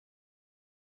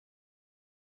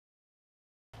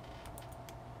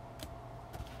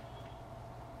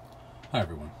Hi,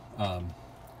 everyone.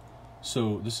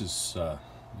 So this is a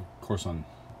course on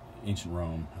ancient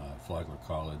Rome, Flagler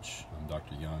College. I'm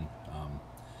Dr. Young.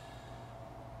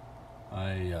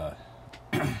 I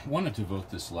want to devote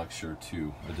this lecture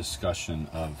to a discussion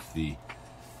of the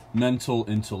mental,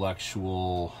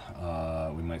 intellectual,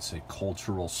 we might say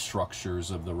cultural structures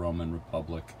of the Roman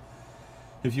Republic.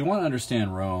 If you want to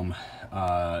understand Rome,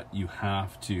 you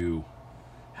have to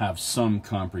have some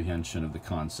comprehension of the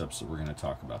concepts that we're going to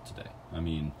talk about today. I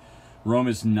mean, Rome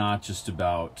is not just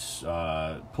about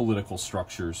political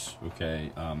structures,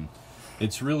 okay?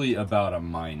 It's really about a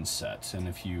mindset, and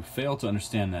if you fail to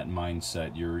understand that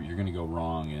mindset, you're going to go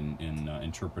wrong in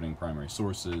interpreting primary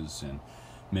sources and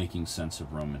making sense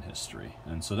of Roman history.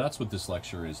 And so that's what this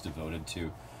lecture is devoted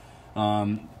to.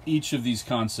 Each of these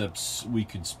concepts we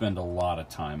could spend a lot of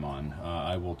time on.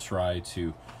 I will try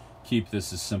to keep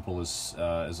this as simple as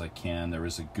I can. There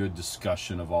is a good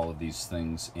discussion of all of these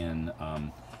things in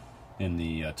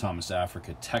the Thomas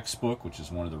Africa textbook, which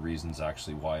is one of the reasons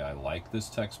actually why I like this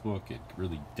textbook. It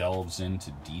really delves into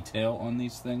detail on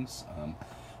these things,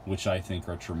 which I think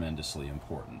are tremendously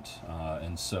important.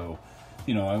 And so,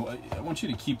 you know, I want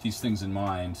you to keep these things in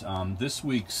mind. This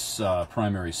week's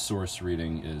primary source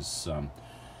reading is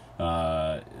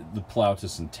the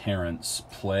Plautus and Terence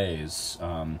plays.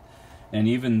 And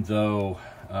even though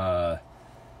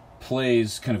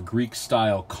plays, kind of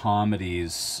Greek-style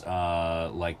comedies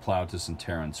like Plautus and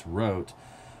Terence wrote,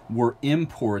 were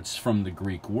imports from the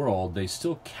Greek world, they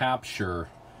still capture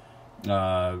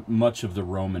much of the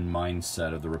Roman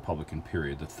mindset of the Republican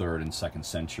period, the 3rd and 2nd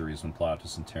centuries when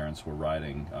Plautus and Terence were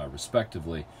writing,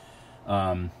 respectively.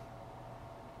 You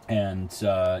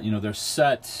know, they're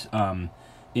set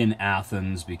in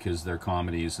Athens because they're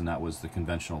comedies, and that was the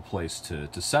conventional place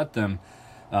to set them.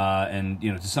 And, you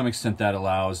know, to some extent that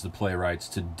allows the playwrights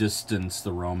to distance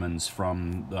the Romans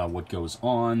from what goes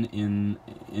on in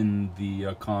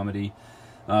the comedy.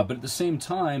 But at the same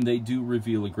time, they do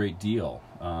reveal a great deal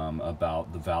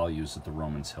about the values that the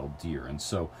Romans held dear. And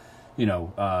so, you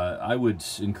know, I would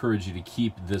encourage you to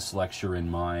keep this lecture in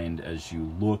mind as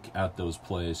you look at those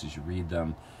plays, as you read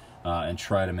them, and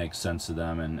try to make sense of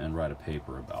them and write a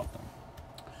paper about them.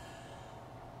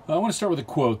 I want to start with a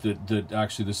quote that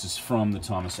actually this is from the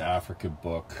Thomas Africa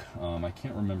book. I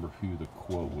can't remember who the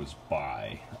quote was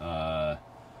by.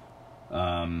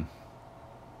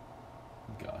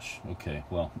 Gosh, okay,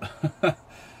 well,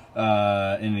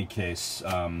 in any case,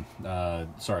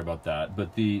 sorry about that.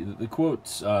 But the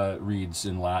quote reads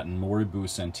in Latin,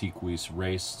 Moribus antiquis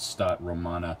res stat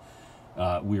Romana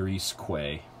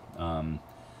virisque.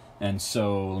 And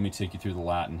so let me take you through the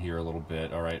Latin here a little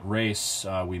bit. All right, res,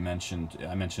 I mentioned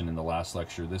in the last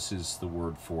lecture, this is the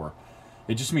word for,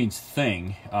 it just means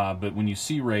thing, but when you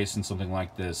see res in something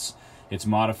like this, it's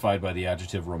modified by the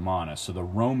adjective Romana. So the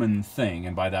Roman thing,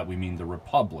 and by that we mean the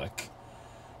Republic,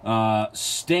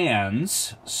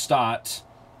 stands, stat,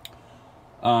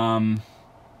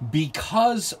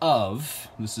 because of,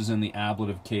 this is in the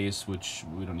ablative case, which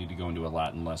we don't need to go into a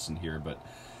Latin lesson here, but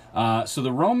so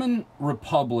the Roman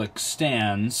Republic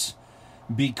stands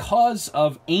because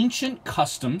of ancient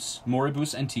customs,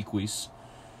 moribus antiquis,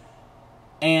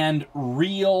 and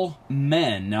real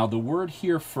men. Now, the word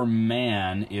here for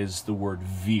man is the word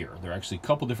vir. There are actually a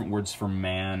couple different words for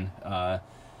man, a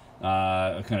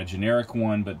kind of generic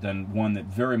one, but then one that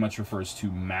very much refers to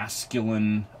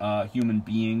masculine human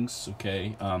beings,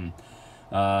 okay?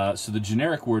 So the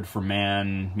generic word for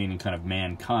man, meaning kind of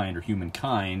mankind or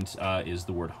humankind, is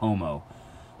the word homo.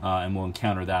 And we'll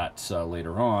encounter that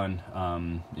later on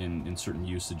in certain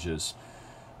usages.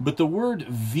 But the word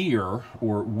vir,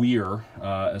 or wir,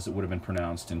 as it would have been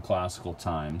pronounced in classical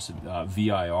times,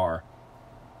 vir,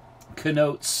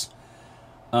 connotes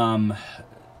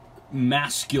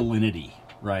masculinity,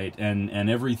 right? And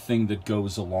everything that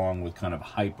goes along with kind of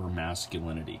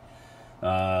hyper-masculinity.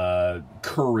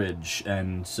 Courage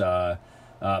and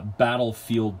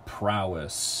battlefield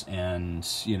prowess, and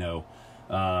you know,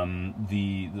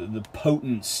 the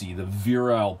potency, the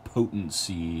virile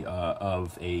potency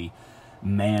of a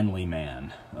manly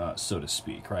man, so to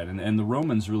speak, right? And the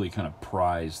Romans really kind of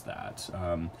prized that,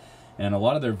 and a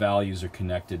lot of their values are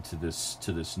connected to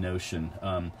this notion.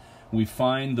 We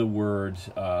find the word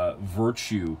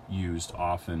virtue used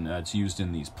often. It's used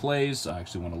in these plays. I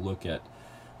actually want to look at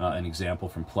an example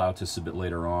from Plautus a bit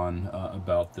later on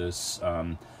about this.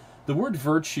 The word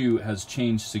virtue has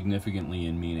changed significantly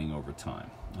in meaning over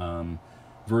time.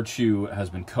 Virtue has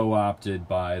been co-opted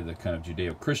by the kind of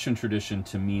Judeo-Christian tradition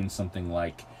to mean something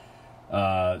like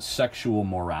sexual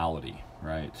morality,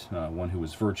 right? One who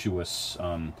is virtuous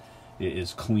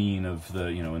is clean of the,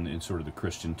 in sort of the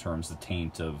Christian terms, the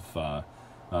taint of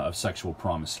sexual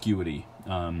promiscuity.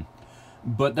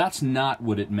 But that's not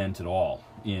what it meant at all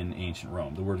in ancient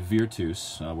Rome. The word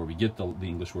virtus, where we get the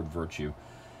English word virtue,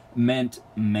 meant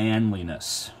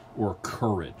manliness or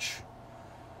courage.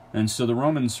 And so the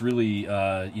Romans really,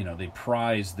 they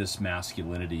prized this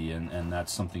masculinity, and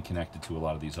that's something connected to a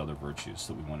lot of these other virtues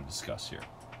that we want to discuss here.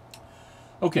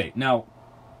 Okay, now,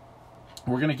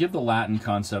 we're going to give the Latin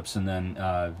concepts and then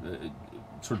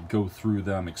sort of go through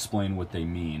them, explain what they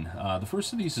mean. The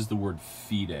first of these is the word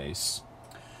fides.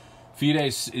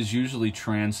 Fides is usually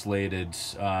translated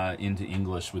into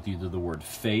English with either the word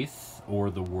faith or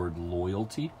the word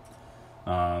loyalty.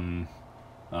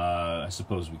 I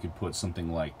suppose we could put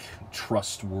something like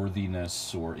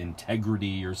trustworthiness or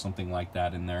integrity or something like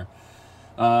that in there.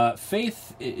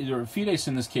 Faith, or fides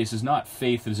in this case, is not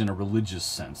faith as in a religious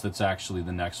sense. That's actually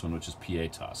the next one, which is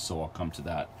pietas, so I'll come to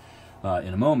that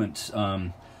in a moment.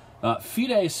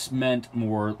 Fides meant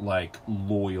more like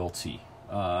loyalty.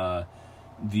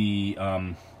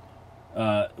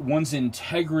 One's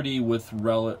integrity with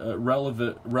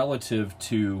relative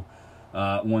to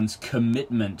one's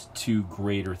commitment to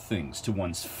greater things, to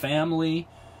one's family,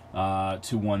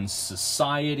 to one's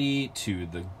society, to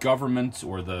the government,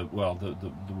 or the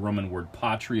Roman word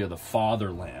patria, the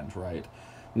fatherland, right?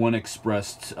 One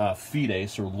expressed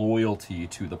fides, or loyalty,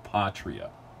 to the patria.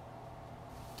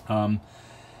 And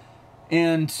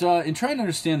in trying to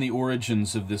understand the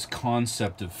origins of this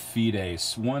concept of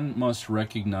fides, one must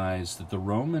recognize that the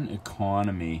Roman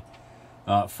economy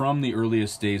from the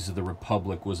earliest days of the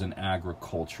Republic was an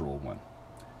agricultural one.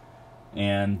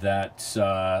 And that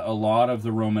a lot of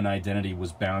the Roman identity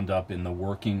was bound up in the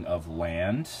working of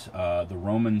land. The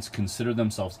Romans considered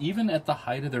themselves, even at the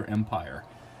height of their empire,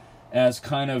 as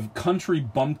kind of country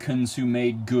bumpkins who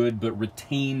made good but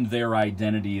retained their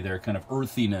identity, their kind of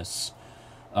earthiness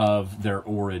of their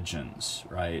origins,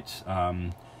 right?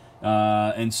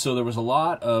 And so there was a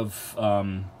lot of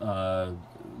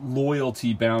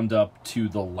loyalty bound up to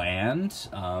the land,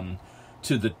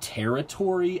 to the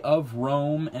territory of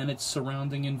Rome and its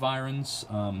surrounding environs.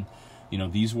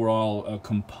 These were all a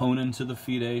component to the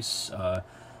fides,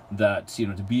 that,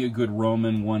 to be a good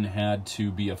Roman, one had to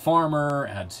be a farmer,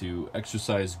 had to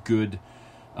exercise good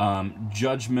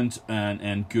judgment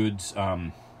and good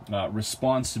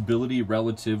responsibility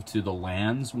relative to the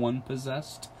lands one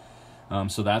possessed.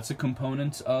 So that's a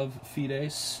component of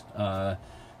fides.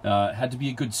 Had to be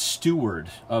a good steward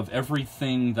of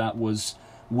everything that was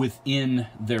within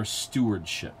their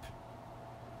stewardship.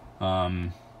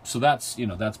 So that's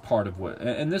part of what,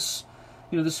 and this,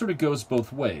 this sort of goes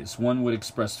both ways. One would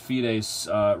express fides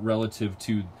relative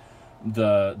to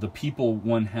the people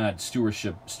one had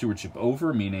stewardship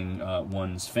over, meaning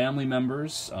one's family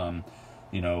members. A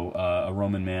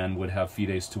Roman man would have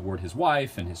fides toward his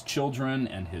wife and his children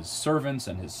and his servants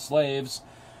and his slaves,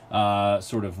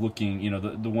 sort of looking,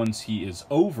 the ones he is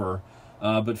over.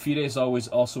 But fides always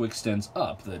also extends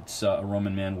up, that a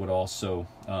Roman man would also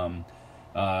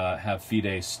have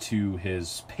fides to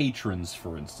his patrons,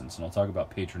 for instance. And I'll talk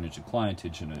about patronage and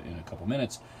clientage in a couple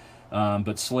minutes.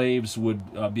 But slaves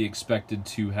would be expected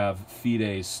to have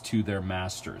fides to their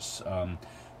masters.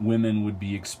 Women would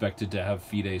be expected to have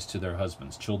fides to their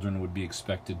husbands. Children would be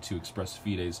expected to express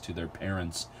fides to their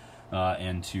parents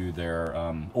and to their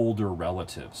older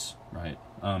relatives, right?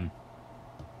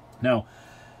 Now,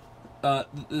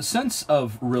 the sense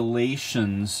of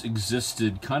relations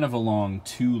existed kind of along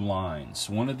two lines.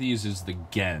 One of these is the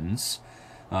gens.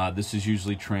 This is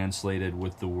usually translated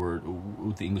with the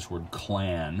English word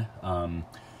clan.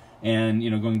 And,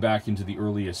 going back into the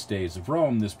earliest days of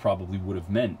Rome, this probably would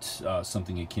have meant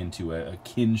something akin to a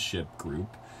kinship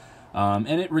group. And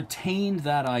it retained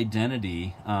that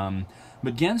identity.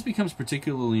 But gens becomes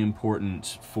particularly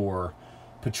important for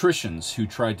patricians who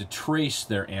tried to trace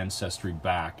their ancestry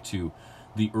back to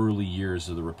the early years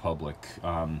of the Republic.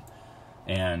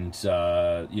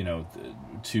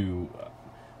 To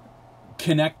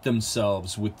connect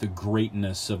themselves with the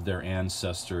greatness of their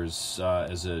ancestors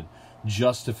as a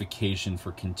justification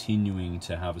for continuing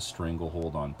to have a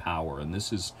stranglehold on power. And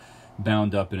this is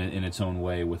bound up in its own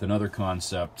way with another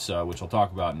concept, which I'll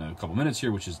talk about in a couple minutes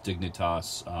here, which is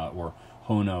dignitas, or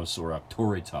honos, or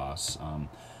auctoritas,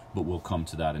 but we'll come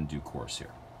to that in due course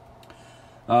here.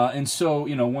 And so,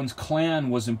 one's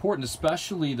clan was important,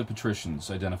 especially the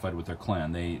patricians identified with their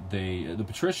clan. The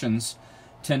patricians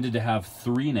tended to have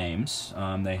three names.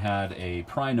 They had a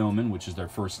praenomen, which is their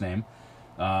first name.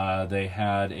 They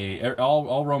had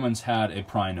all Romans had a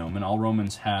praenomen. All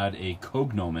Romans had a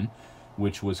cognomen,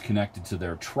 which was connected to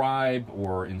their tribe,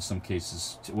 or in some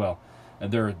cases,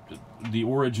 the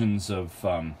origins of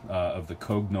the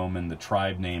cognomen, the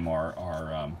tribe name,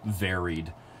 are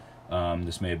varied.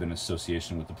 This may have been an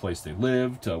association with the place they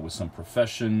lived, with some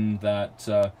profession that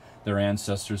their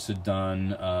ancestors had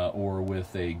done, or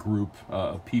with a group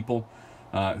of people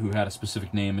who had a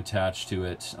specific name attached to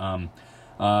it.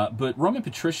 But Roman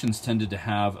patricians tended to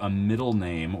have a middle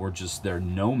name, or just their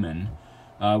nomen,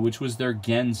 which was their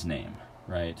gens name,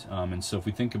 right? And so if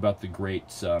we think about the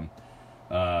great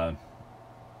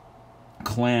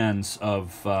clans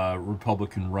of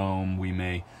Republican Rome, we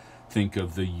may think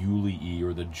of the Julii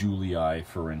or the Julii,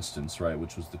 for instance, right,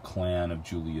 which was the clan of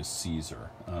Julius Caesar,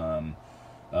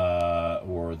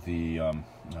 or the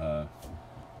I've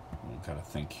got to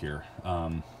think here,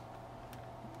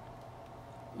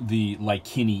 the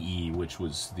Licinii, which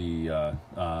was the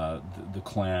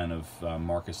clan of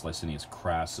Marcus Licinius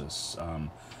Crassus,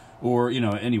 or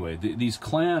anyway, these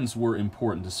clans were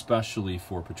important, especially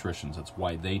for patricians. That's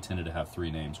why they tended to have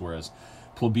three names, whereas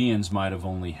plebeians might have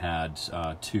only had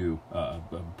two, a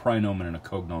praenomen and a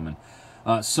cognomen.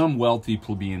 Some wealthy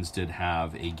plebeians did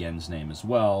have a gens name as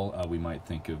well. We might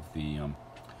think of the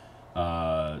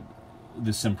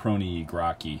Sempronii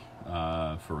Gracchi,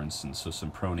 for instance. So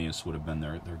Sempronius would have been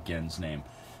their gens name.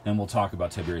 And we'll talk about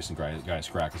Tiberius and Gaius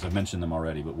Gracchus. I've mentioned them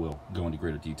already, but we'll go into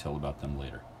greater detail about them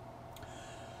later.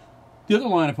 The other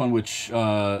line upon which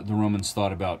the Romans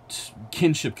thought about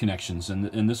kinship connections,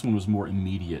 and this one was more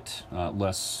immediate,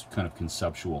 less kind of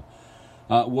conceptual,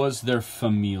 was their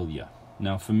familia.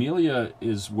 Now, familia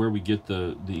is where we get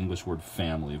the English word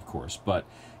family, of course, but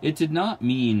it did not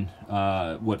mean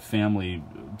what family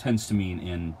tends to mean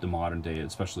in the modern day,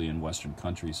 especially in Western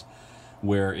countries,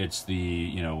 where it's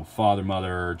the father,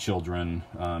 mother, children,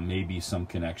 maybe some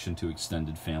connection to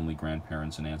extended family,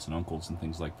 grandparents and aunts and uncles and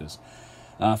things like this.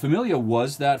 Familia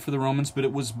was that for the Romans, but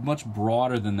it was much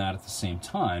broader than that at the same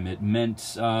time. It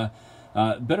meant,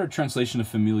 better translation of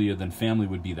familia than family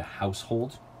would be the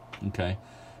household, okay?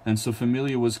 And so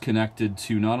familia was connected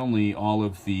to not only all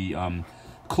of the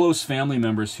close family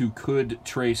members who could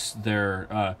trace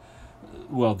their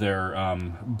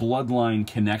bloodline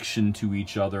connection to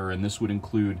each other, and this would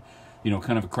include,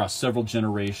 kind of across several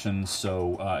generations,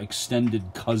 so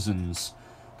extended cousins,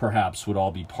 perhaps, would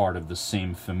all be part of the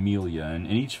same familia, and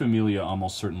each familia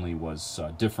almost certainly was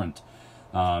different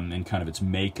in kind of its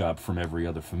makeup from every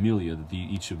other familia.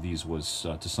 Each of these was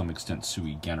to some extent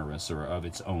sui generis, or of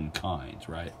its own kind,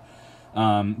 right?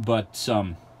 But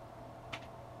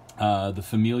the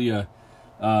familia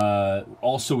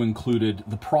also included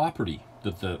the property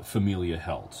that the familia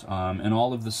held, and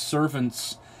all of the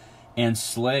servants and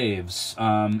slaves,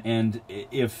 and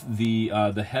if the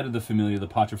head of the familia, the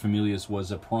paterfamilias,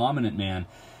 was a prominent man,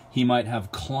 he might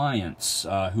have clients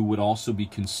who would also be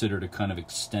considered a kind of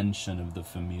extension of the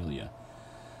familia.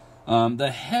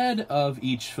 The head of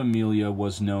each familia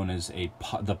was known as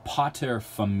the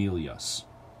paterfamilias.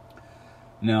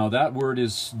 Now, that word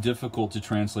is difficult to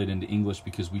translate into English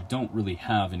because we don't really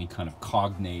have any kind of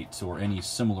cognate or any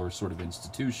similar sort of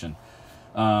institution.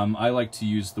 I like to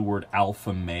use the word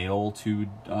alpha male to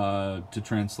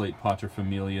translate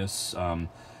paterfamilias.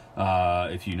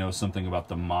 If you know something about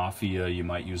the mafia, you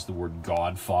might use the word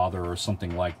godfather or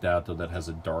something like that, though that has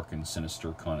a dark and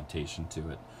sinister connotation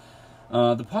to it.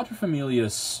 The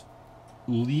paterfamilias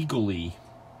legally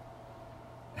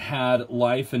had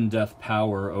life and death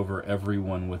power over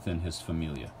everyone within his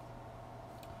familia.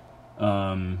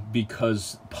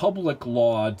 Because public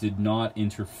law did not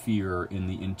interfere in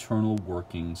the internal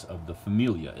workings of the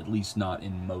familia, at least not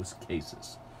in most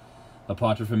cases. A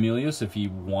paterfamilias, if he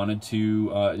wanted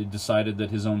to, decided that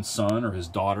his own son or his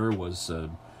daughter was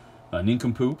a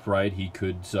nincompoop, right, he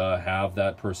could have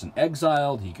that person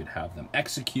exiled, he could have them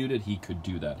executed, he could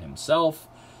do that himself.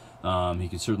 He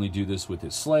could certainly do this with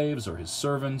his slaves or his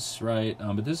servants, right?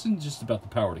 But this isn't just about the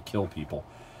power to kill people.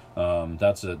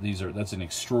 That's in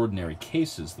extraordinary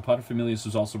cases. The paterfamilias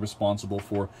was also responsible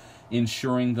for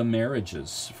ensuring the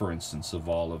marriages, for instance, of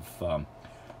all of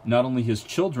not only his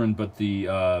children, but the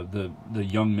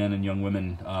young men and young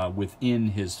women within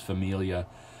his familia.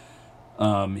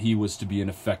 He was to be an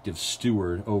effective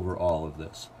steward over all of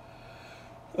this.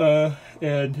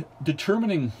 And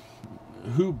determining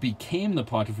who became the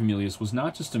paterfamilias was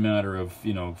not just a matter of,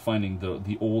 finding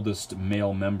the oldest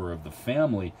male member of the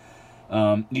family.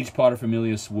 Each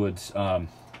paterfamilias would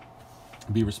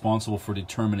be responsible for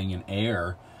determining an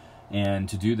heir, and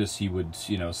to do this he would,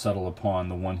 settle upon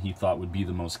the one he thought would be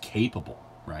the most capable,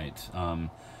 right? And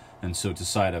so, to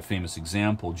cite a famous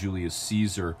example, Julius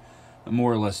Caesar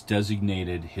more or less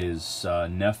designated his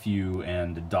nephew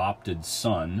and adopted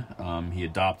son. He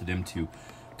adopted him to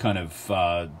kind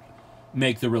of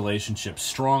make the relationship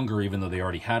stronger, even though they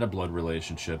already had a blood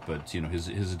relationship. But, you know,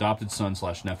 his adopted son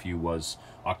 / nephew was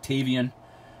Octavian,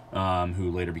 who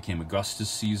later became Augustus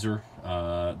Caesar.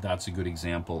 That's a good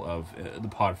example of the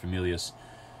paterfamilias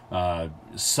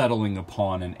settling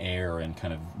upon an heir and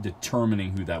kind of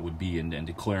determining who that would be, and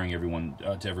declaring to everyone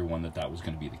that was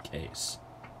going to be the case.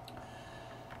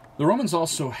 The Romans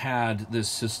also had this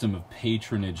system of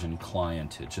patronage and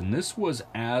clientage, and this was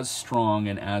as strong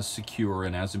and as secure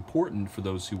and as important for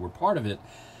those who were part of it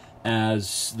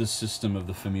as the system of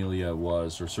the familia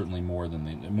was, or certainly more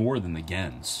than the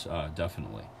gens,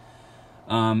 definitely.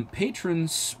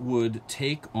 Patrons would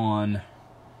take on,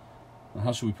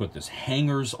 how should we put this,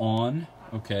 hangers-on,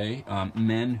 okay,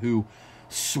 men who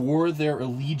swore their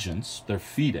allegiance, their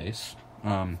fides,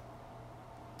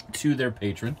 to their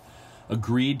patron,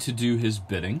 agreed to do his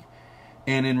bidding,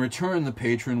 and in return the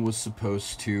patron was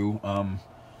supposed to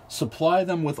supply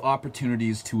them with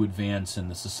opportunities to advance in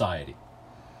the society,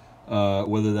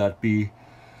 whether that be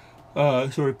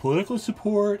political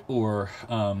support, or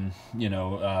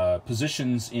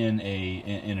positions in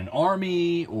an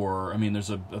army, or, I mean, there's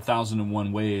a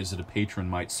 1,001 ways that a patron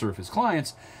might serve his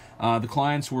clients. The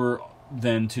clients were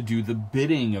then to do the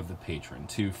bidding of the patron,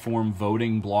 to form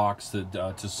voting blocks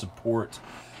to support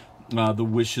the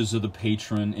wishes of the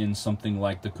patron in something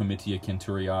like the Comitia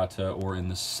Centuriata, or in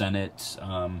the Senate,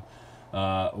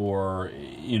 or,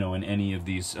 in any of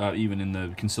these, even in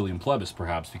the Concilium Plebis,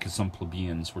 perhaps, because some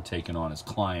plebeians were taken on as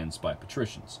clients by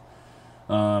patricians.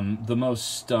 The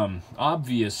most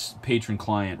obvious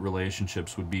patron-client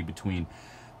relationships would be between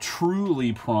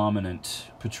truly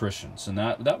prominent patricians, and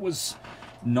that was,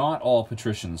 not all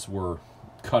patricians were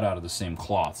cut out of the same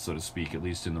cloth, so to speak, at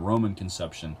least in the Roman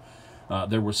conception.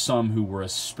 There were some who were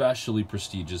especially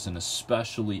prestigious and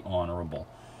especially honorable.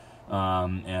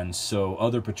 And so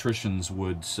other patricians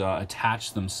would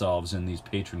attach themselves in these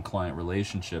patron-client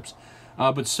relationships,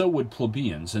 but so would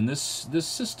plebeians. And this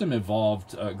system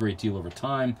evolved a great deal over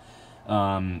time.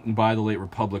 By the late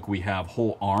Republic, we have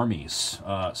whole armies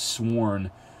sworn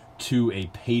to a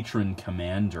patron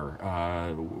commander,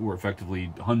 where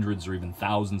effectively hundreds or even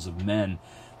thousands of men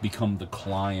become the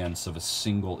clients of a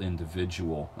single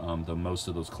individual, though most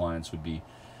of those clients would be,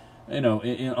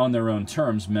 on their own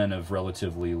terms, men of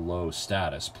relatively low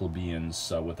status,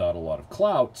 plebeians without a lot of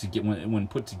clout. To get when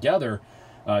put together,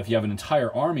 if you have an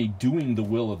entire army doing the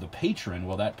will of the patron,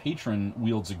 well, that patron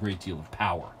wields a great deal of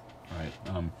power, right?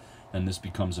 And this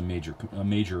becomes a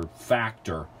major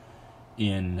factor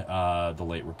in the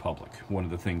late Republic. One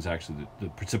of the things actually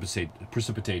that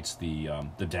precipitates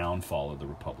the downfall of the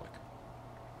Republic.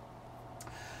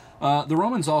 The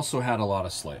Romans also had a lot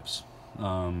of slaves.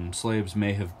 Slaves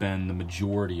may have been the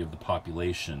majority of the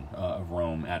population of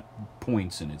Rome at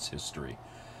points in its history.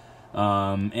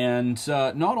 And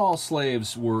not all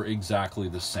slaves were exactly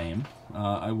the same,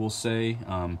 I will say.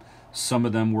 Some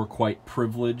of them were quite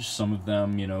privileged. Some of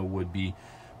them, would be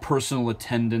personal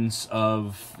attendants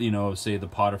of, say, the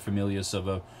paterfamilias of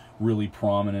a really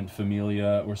prominent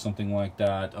familia or something like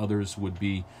that. Others would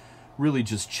be really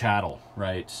just chattel,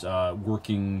 right?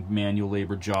 Working manual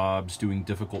labor jobs, doing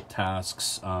difficult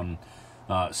tasks.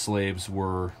 Slaves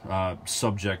were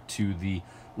subject to the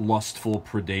lustful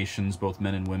predations, both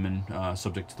men and women,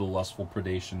 subject to the lustful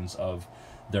predations of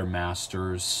their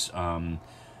masters.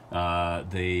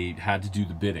 They had to do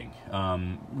the bidding.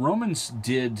 Romans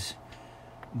did,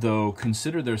 though,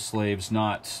 consider their slaves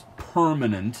not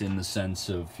permanent in the sense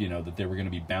of, that they were going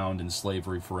to be bound in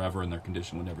slavery forever and their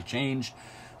condition would never change.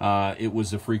 It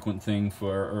was a frequent thing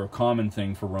or a common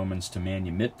thing for Romans to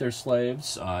manumit their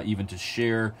slaves, even to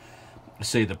share,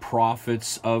 say, the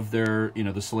profits of their,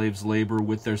 the slaves' labor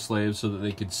with their slaves so that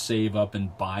they could save up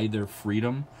and buy their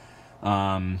freedom.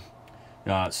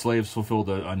 Slaves fulfilled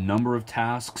a number of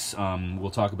tasks. We'll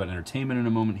talk about entertainment in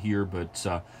a moment here,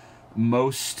 but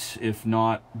most, if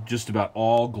not just about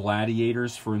all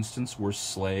gladiators, for instance, were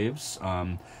slaves.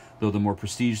 Though the more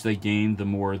prestige they gained, the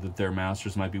more that their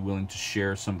masters might be willing to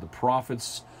share some of the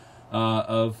profits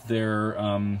of their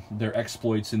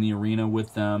exploits in the arena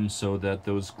with them, so that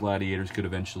those gladiators could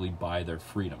eventually buy their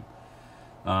freedom.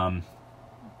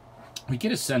 We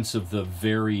get a sense of the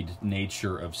varied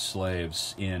nature of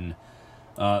slaves in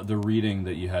the reading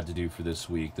that you had to do for this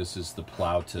week. This is the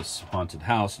Plautus Haunted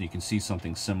House, and you can see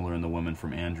something similar in The Woman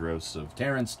from Andros of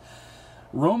Terence.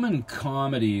 Roman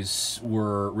comedies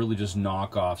were really just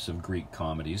knockoffs of Greek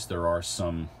comedies. There are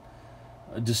some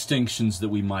distinctions that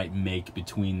we might make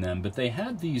between them, but they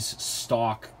had these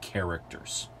stock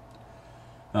characters.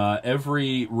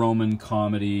 Every Roman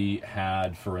comedy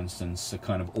had, for instance, a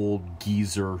kind of old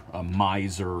geezer, a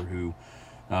miser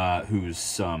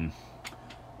whose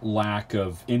lack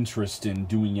of interest in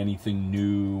doing anything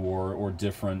new or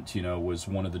different, was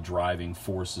one of the driving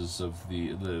forces of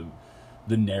the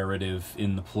narrative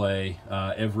in the play.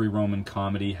 Every Roman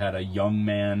comedy had a young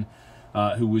man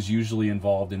who was usually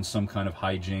involved in some kind of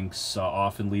hijinks,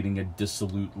 often leading a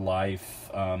dissolute life.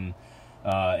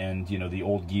 And the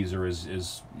old geezer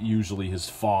is usually his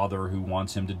father who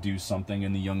wants him to do something,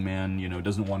 and the young man,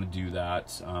 doesn't want to do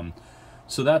that.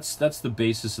 So that's the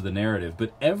basis of the narrative.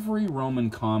 But every Roman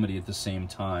comedy at the same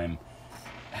time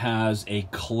has a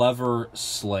clever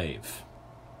slave.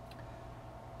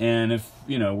 And if,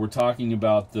 we're talking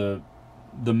about the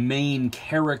main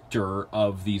character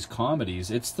of these comedies,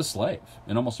 it's the slave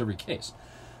in almost every case.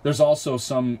 There's also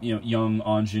some, young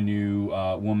ingenue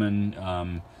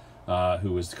woman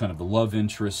who is kind of the love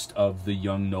interest of the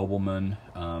young nobleman.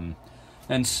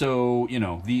 And so,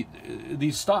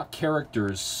 these stock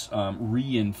characters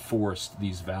reinforced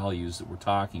these values that we're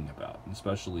talking about,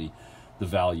 especially the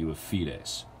value of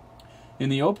fides. In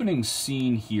the opening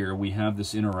scene here, we have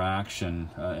this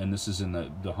interaction, and this is in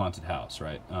the haunted house,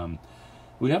 right?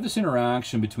 We have this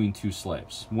interaction between two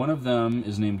slaves. One of them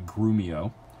is named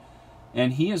Grumio,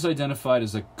 and he is identified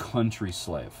as a country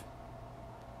slave,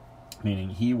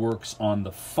 meaning he works on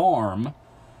the farm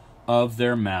of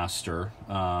their master,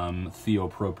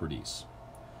 Theopropertes.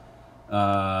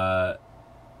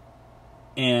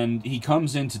 And he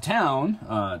comes into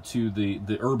town to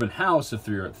the urban house of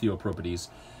Theopropertes,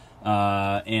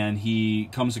 and he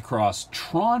comes across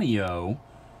Tranio,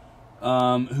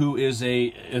 who is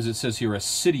as it says here, a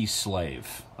city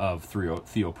slave of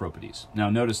Theopropertes. Now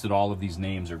notice that all of these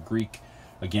names are Greek.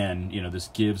 Again, this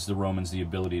gives the Romans the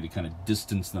ability to kind of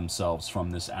distance themselves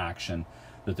from this action,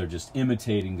 that they're just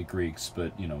imitating the Greeks,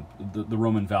 but, the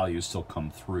Roman values still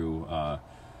come through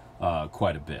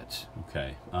quite a bit,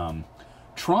 okay?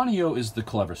 Tranio is the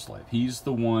clever slave. He's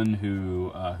the one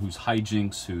whose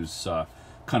hijinks, whose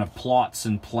kind of plots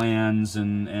and plans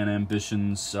and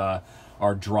ambitions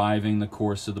are driving the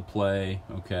course of the play,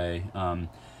 okay?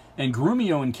 And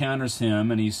Grumio encounters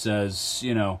him, and he says,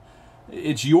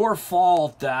 it's your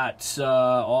fault that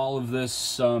all of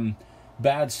this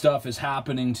bad stuff is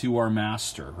happening to our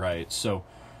master, right? So,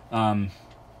 let's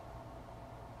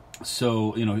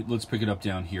pick it up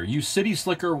down here. You city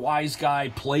slicker, wise guy,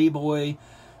 playboy. And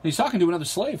he's talking to another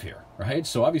slave here, right?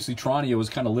 So obviously Tranio is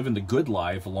kind of living the good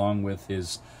life along with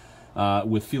his,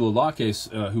 with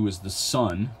Philolaches, who is the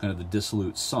son, kind of the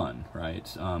dissolute son,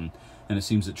 right? And it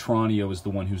seems that Tranio is the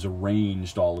one who's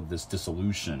arranged all of this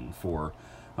dissolution for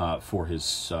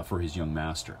his young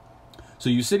master. So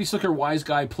you city slicker, wise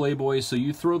guy, playboy, so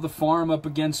you throw the farm up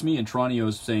against me? And Tranio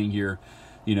is saying here,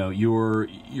 you're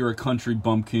a country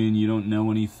bumpkin, you don't know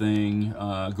anything,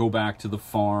 go back to the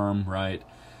farm, right?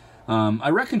 I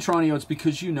reckon, Tranio, it's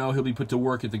because he'll be put to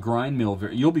work at the grind mill.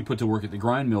 You'll be put to work at the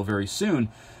grind mill very soon.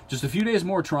 Just a few days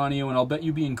more, Tranio, and I'll bet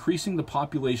you be increasing the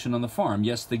population on the farm.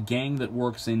 Yes, the gang that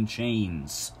works in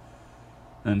chains.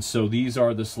 And so these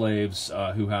are the slaves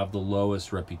who have the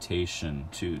lowest reputation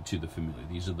to the familiar.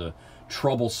 These are the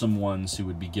troublesome ones who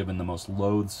would be given the most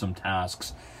loathsome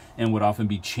tasks and would often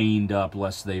be chained up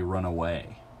lest they run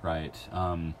away, right?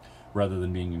 Rather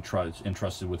than being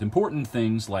entrusted with important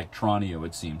things like Tranio,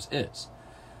 it seems, is.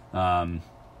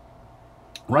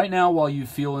 Right now, while you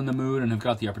feel in the mood and have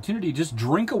got the opportunity, just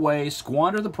drink away,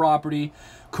 squander the property,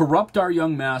 corrupt our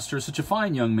young master, such a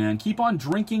fine young man. Keep on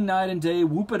drinking night and day,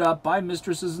 whoop it up, buy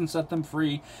mistresses and set them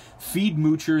free, feed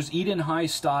moochers, eat in high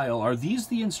style. Are these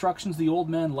the instructions the old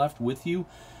man left with you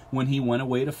when he went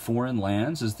away to foreign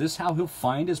lands? Is this how he'll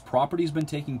find his property's been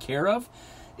taken care of?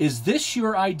 Is this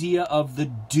your idea of the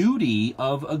duty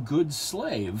of a good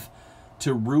slave,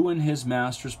 to ruin his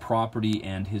master's property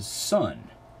and his son?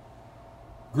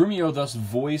 Grumio thus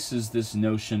voices this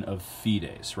notion of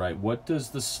fides, right? What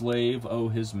does the slave owe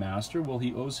his master? Well,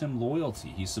 he owes him loyalty.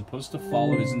 He's supposed to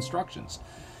follow his instructions.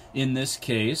 In this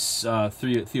case,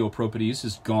 Theopropertes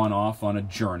has gone off on a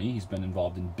journey. He's been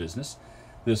involved in business.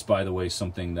 This, by the way,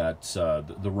 something that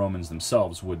the Romans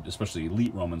themselves would, especially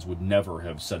elite Romans, would never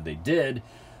have said they did,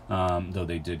 though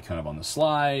they did kind of on the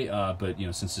sly. But,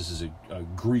 since this is a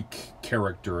Greek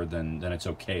character, then it's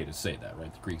okay to say that,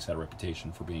 right? The Greeks had a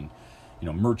reputation for being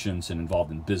merchants and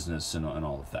involved in business and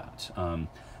all of that.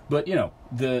 But,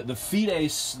 the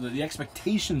fides, the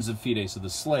expectations of fides of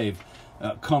the slave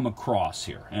come across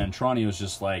here. And Tranio's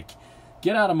just like,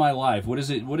 get out of my life. What is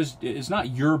it? It's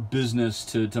not your business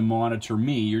to monitor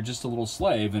me. You're just a little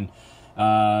slave. And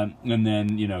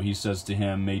then, he says to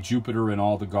him, may Jupiter and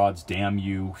all the gods damn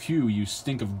you. Phew, you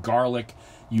stink of garlic,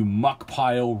 you muck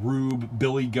pile, rube,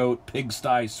 billy goat,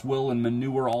 pigsty, swill, and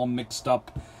manure all mixed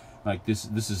up. like this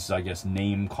is, I guess,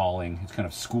 name calling. It's kind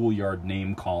of schoolyard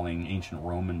name calling, ancient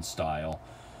Roman style.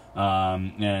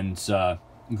 And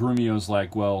Grumio's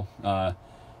like, well,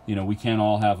 we can't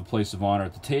all have a place of honor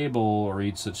at the table or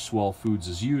eat such swell foods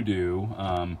as you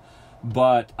do.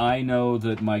 But I know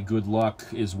that my good luck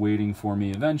is waiting for me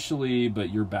eventually,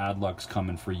 but your bad luck's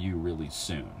coming for you really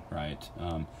soon, right?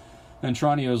 And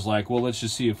Tranio's like, well, let's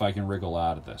just see if I can wriggle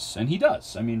out of this. And he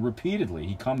does. I mean, repeatedly,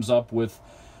 he comes up with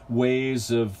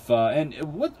ways of... and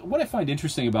what I find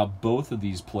interesting about both of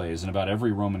these plays and about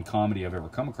every Roman comedy I've ever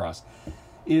come across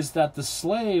is that the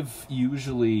slave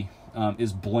usually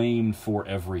is blamed for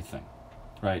everything,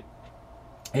 right?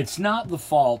 It's not the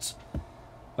fault,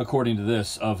 according to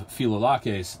this, of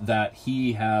Philolaches that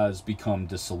he has become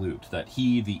dissolute, that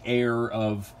he, the heir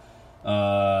of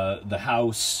the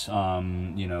house,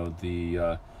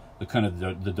 the kind of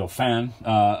the dauphin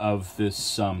of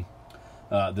this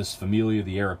this familia,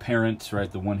 the heir apparent,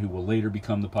 right, the one who will later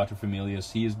become the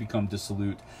paterfamilias, he has become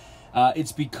dissolute.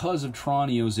 It's because of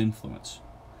Tranio's influence.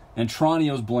 And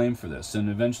Tranio's blamed for this. And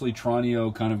eventually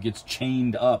Tranio kind of gets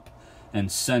chained up and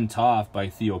sent off by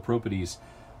Theopropides.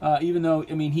 Even though,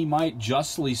 I mean, he might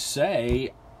justly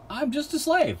say, I'm just a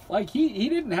slave. Like, he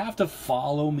didn't have to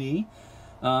follow me.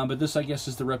 But this, I guess,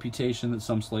 is the reputation that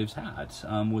some slaves had,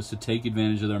 was to take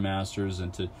advantage of their masters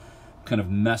and to kind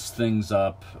of mess things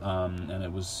up. And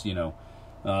it was,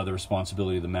 the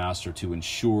responsibility of the master to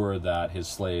ensure that his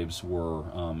slaves were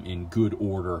in good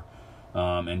order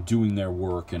and doing their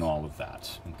work and all of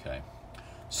that. Okay.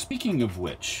 Speaking of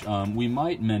which, we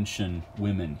might mention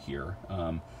women here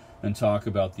and talk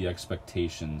about the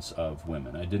expectations of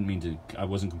women. I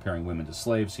wasn't comparing women to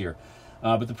slaves here,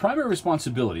 but the primary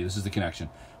responsibility, this is the connection,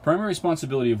 primary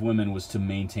responsibility of women was to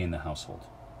maintain the household.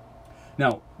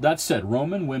 Now, that said,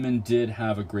 Roman women did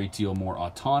have a great deal more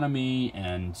autonomy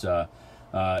and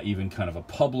even kind of a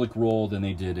public role than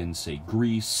they did in, say,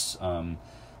 Greece,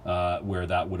 where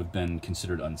that would have been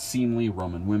considered unseemly.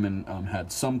 Roman women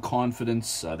had some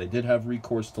confidence. They did have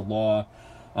recourse to law.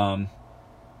 And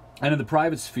in the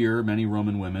private sphere, many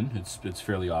Roman women, it's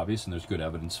fairly obvious, and there's good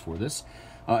evidence for this,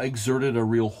 exerted a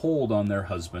real hold on their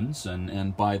husbands,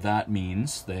 and by that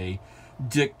means they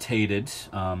dictated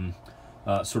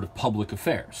sort of public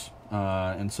affairs.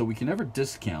 And so we can never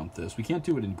discount this. We can't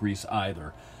do it in Greece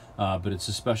either. But it's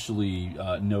especially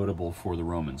notable for the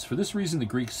Romans. For this reason, the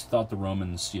Greeks thought the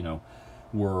Romans,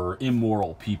 were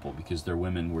immoral people because their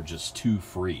women were just too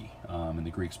free. And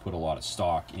the Greeks put a lot of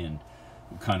stock in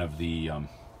kind of the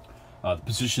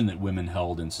position that women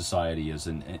held in society as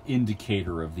an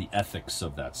indicator of the ethics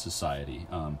of that society.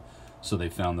 So they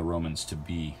found the Romans to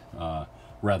be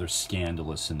rather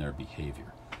scandalous in their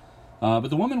behavior. But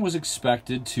the woman was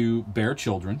expected to bear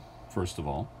children, first of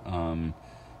all.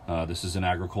 This is an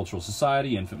agricultural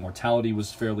society. Infant mortality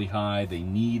was fairly high. They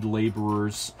need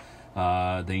laborers.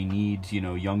 They need,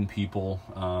 young people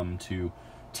to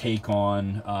take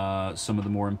on some of the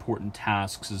more important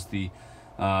tasks as the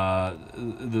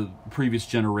previous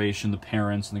generation, the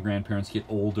parents and the grandparents, get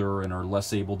older and are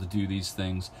less able to do these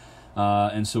things.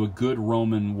 And so a good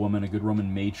Roman woman, a good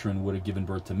Roman matron would have given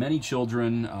birth to many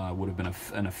children, would have been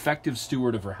an effective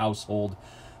steward of her household,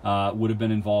 would have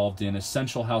been involved in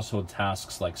essential household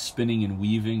tasks like spinning and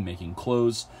weaving, making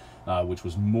clothes, which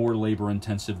was more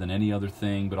labor-intensive than any other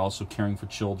thing, but also caring for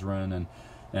children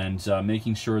and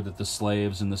making sure that the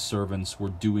slaves and the servants were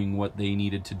doing what they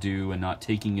needed to do and not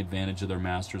taking advantage of their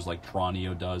masters like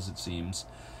Tranio does, it seems,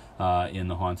 in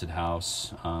the haunted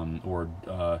house, or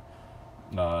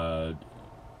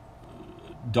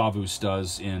Davus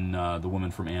does in The Woman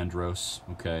from Andros.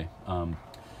 Okay.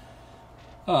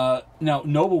 Now,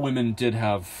 noble women did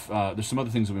have... there's some other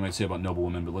things that we might say about noble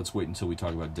women, but let's wait until we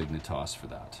talk about dignitas for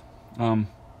that.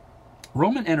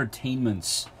 Roman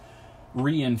entertainments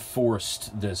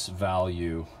reinforced this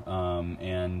value,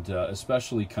 and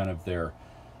especially kind of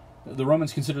the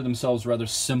Romans considered themselves rather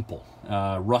simple,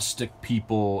 rustic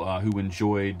people who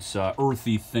enjoyed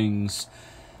earthy things.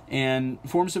 And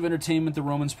forms of entertainment the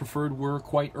Romans preferred were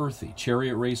quite earthy.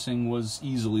 Chariot racing was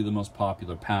easily the most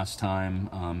popular pastime,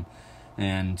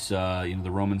 and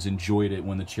the Romans enjoyed it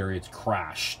when the chariots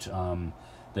crashed.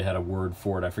 They had a word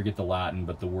for it. I forget the Latin,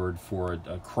 but the word for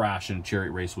a crash in a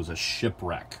chariot race was a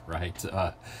shipwreck, right?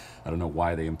 I don't know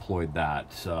why they employed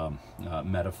that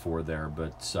metaphor there,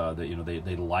 but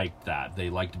they liked that. They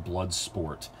liked blood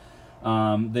sport.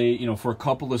 They, for a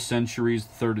couple of centuries,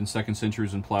 the 3rd and 2nd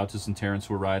centuries when Plautus and Terence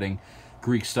were writing,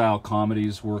 Greek-style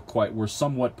comedies were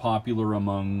somewhat popular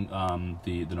among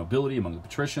the nobility, among the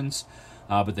patricians,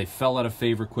 but they fell out of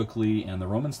favor quickly, and the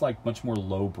Romans liked much more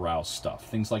lowbrow stuff,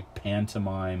 things like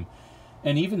pantomime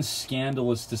and even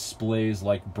scandalous displays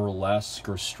like burlesque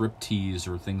or striptease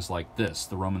or things like this.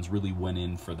 The Romans really went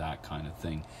in for that kind of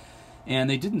thing. And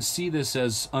they didn't see this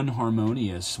as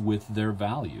unharmonious with their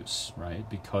values, right?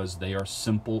 Because they are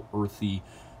simple, earthy,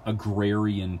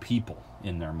 agrarian people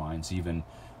in their minds, even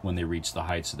when they reach the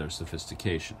heights of their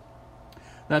sophistication.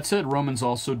 That said, Romans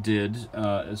also did,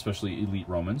 especially elite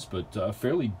Romans, but a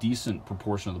fairly decent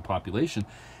proportion of the population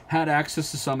had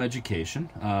access to some education.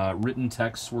 Written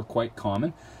texts were quite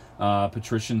common.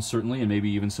 Patricians certainly, and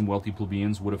maybe even some wealthy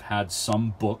plebeians would have had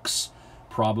some books,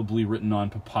 probably written on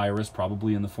papyrus,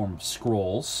 probably in the form of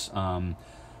scrolls.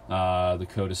 The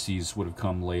codices would have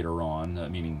come later on,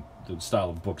 meaning the style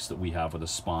of books that we have with a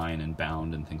spine and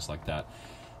bound and things like that.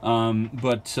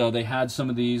 But they had some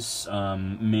of these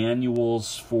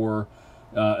manuals for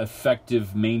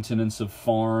effective maintenance of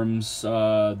farms.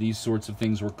 These sorts of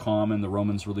things were common. The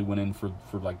Romans really went in for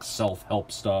like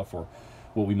self-help stuff, or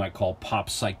what we might call pop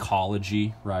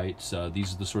psychology, right?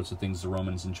 These are the sorts of things the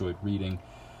Romans enjoyed reading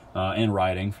and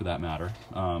writing, for that matter.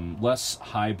 Less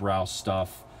highbrow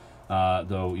stuff,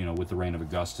 though, with the reign of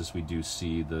Augustus, we do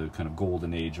see the kind of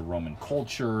golden age of Roman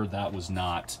culture. That was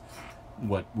not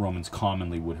what Romans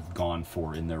commonly would have gone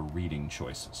for in their reading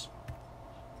choices.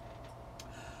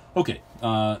 Okay,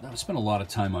 I spent a lot of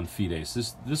time on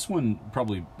Fides. This one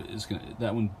probably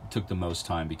that one took the most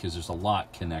time because there's a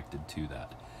lot connected to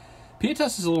that.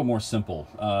 Pietas is a little more simple.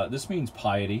 This means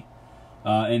piety,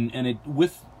 and it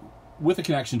with a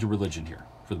connection to religion here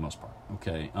for the most part.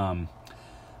 Okay,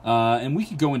 and we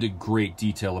could go into great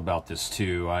detail about this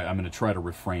too. I'm going to try to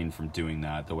refrain from doing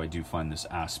that, though I do find this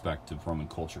aspect of Roman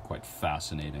culture quite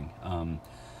fascinating.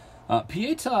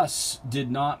 Pietas did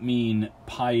not mean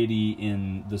piety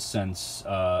in the sense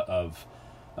of,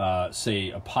 say,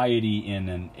 a piety in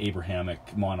an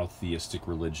Abrahamic monotheistic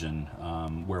religion,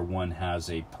 where one has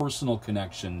a personal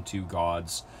connection to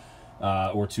gods,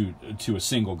 or to a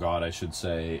single god, I should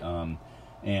say,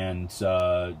 and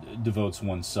devotes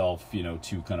oneself,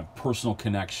 to kind of personal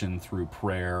connection through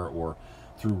prayer or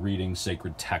through reading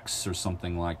sacred texts or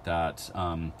something like that.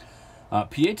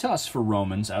 Pietas for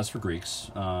Romans, as for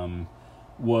Greeks,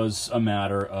 was a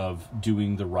matter of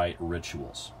doing the right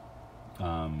rituals,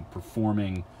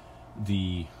 performing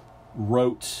the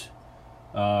rote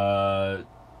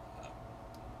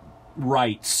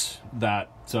rites that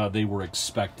they were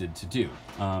expected to do.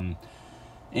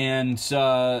 And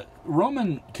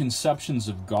Roman conceptions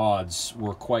of gods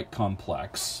were quite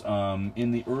complex.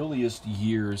 In the earliest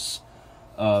years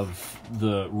of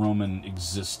the Roman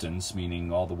existence,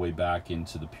 meaning all the way back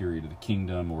into the period of the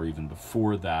kingdom or even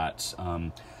before that,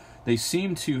 they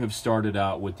seem to have started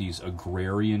out with these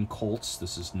agrarian cults.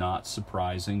 This is not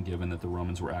surprising, given that the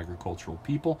Romans were agricultural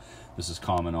people. This is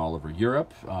common all over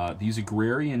Europe. These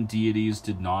agrarian deities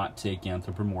did not take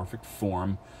anthropomorphic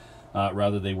form.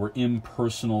 Rather, they were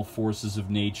impersonal forces of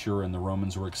nature, and the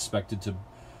Romans were expected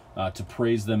to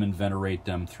praise them and venerate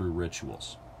them through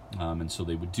rituals. And so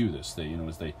they would do this. They,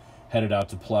 as they headed out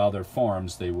to plow their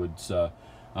farms, they would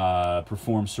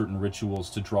perform certain rituals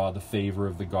to draw the favor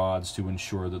of the gods, to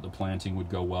ensure that the planting would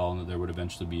go well and that there would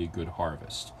eventually be a good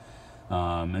harvest.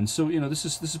 And so, this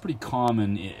is pretty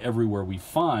common everywhere we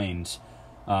find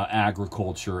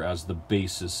agriculture as the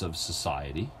basis of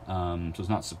society. So it's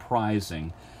not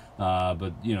surprising.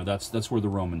 But that's where the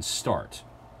Romans start.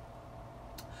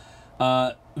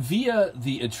 Via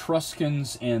the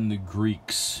Etruscans and the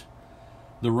Greeks,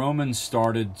 the Romans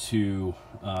started to,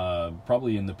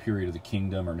 probably in the period of the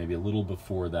kingdom or maybe a little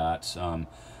before that,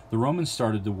 the Romans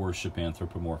started to worship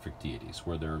anthropomorphic deities,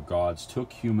 where their gods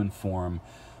took human form.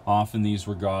 Often these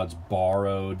were gods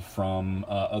borrowed from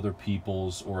other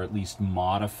peoples, or at least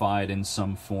modified in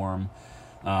some form.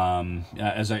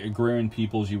 As agrarian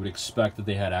peoples, you would expect that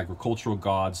they had agricultural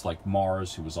gods like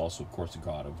Mars, who was also, of course, a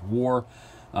god of war,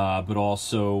 but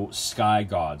also sky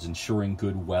gods, ensuring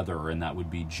good weather, and that would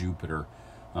be Jupiter,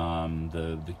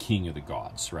 the king of the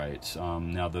gods, right?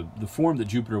 Now, the form that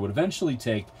Jupiter would eventually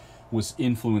take was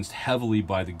influenced heavily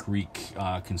by the Greek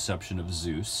conception of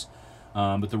Zeus,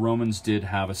 but the Romans did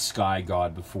have a sky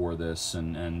god before this,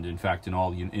 and in fact, in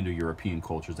all Indo-European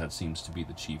cultures, that seems to be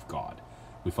the chief god.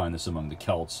 We find this among the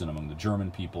Celts and among the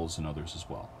German peoples and others as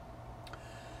well.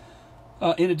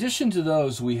 In addition to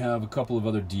those, we have a couple of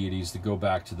other deities that go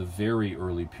back to the very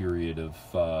early period of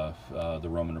the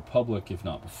Roman Republic, if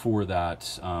not before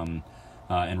that, and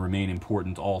remain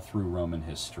important all through Roman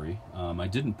history. I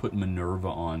didn't put Minerva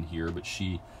on here, but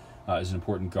she is an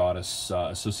important goddess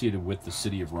associated with the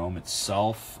city of Rome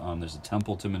itself. There's a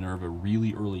temple to Minerva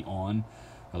really early on.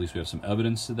 At least we have some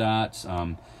evidence to that.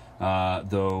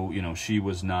 Though, she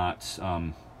was not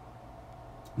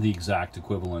the exact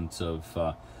equivalent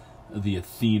of the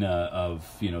Athena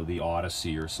of, the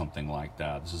Odyssey or something like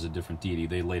that. This is a different deity.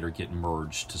 They later get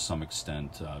merged to some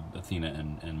extent,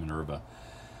 Athena and Minerva.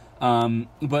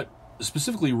 But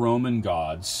specifically Roman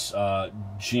gods,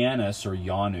 Janus, or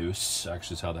Janus,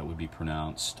 actually is how that would be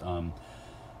pronounced,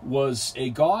 was a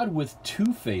god with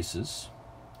two faces.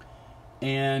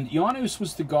 And Janus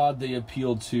was the god they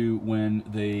appealed to when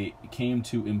they came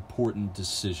to important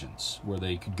decisions, where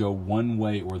they could go one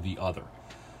way or the other.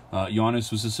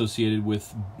 Janus was associated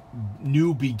with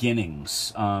new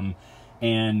beginnings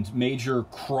and major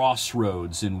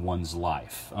crossroads in one's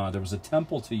life. There was a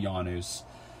temple to Janus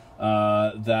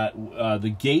that the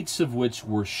gates of which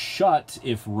were shut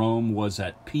if Rome was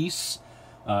at peace.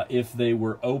 If they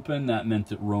were open, that meant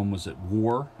that Rome was at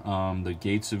war. The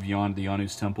gates of the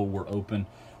Janus temple were open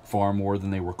far more than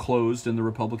they were closed in the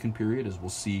Republican period, as we'll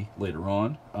see later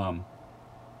on.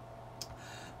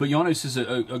 But Janus is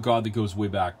a god that goes way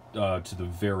back to the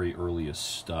very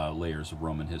earliest layers of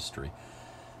Roman history,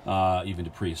 even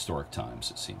to prehistoric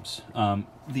times, it seems.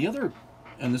 The other,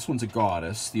 and this one's a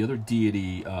goddess, the other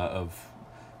deity of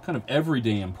kind of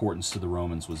everyday importance to the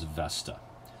Romans was Vesta.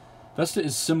 Vesta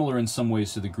is similar in some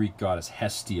ways to the Greek goddess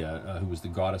Hestia, who was the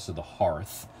goddess of the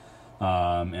hearth,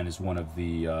 and is one of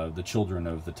the children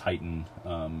of the Titan.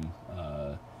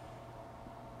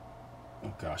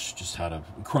 Just had a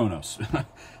Kronos.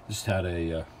 Just had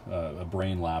a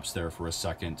brain lapse there for a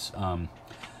second.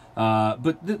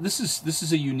 But this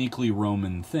is a uniquely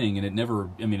Roman thing, and it never.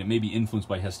 I mean, it may be influenced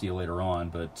by Hestia later on,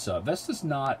 but Vesta's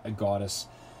not a goddess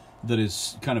that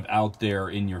is kind of out there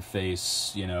in your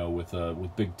face,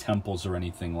 with big temples or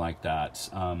anything like that.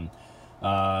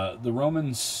 The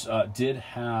Romans did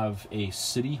have a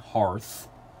city hearth,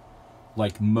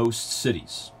 like most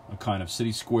cities, a kind of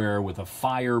city square with a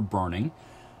fire burning,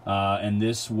 and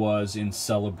this was in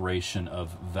celebration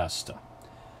of Vesta.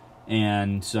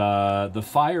 And the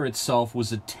fire itself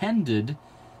was attended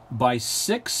by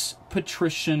 6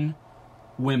 patrician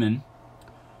women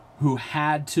who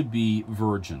had to be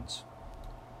virgins.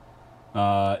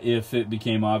 If it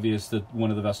became obvious that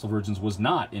one of the Vestal virgins was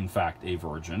not, in fact, a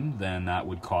virgin, then that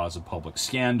would cause a public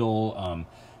scandal.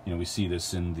 We see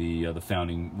this in one of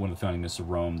the founding myths of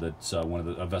Rome, that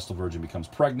a Vestal virgin becomes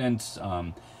pregnant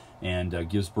and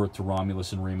gives birth to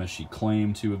Romulus and Remus. She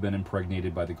claimed to have been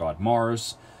impregnated by the god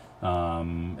Mars, but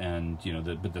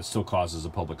that still causes a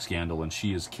public scandal, and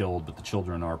she is killed, but the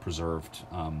children are preserved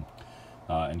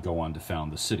and go on to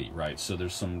found the city, right? So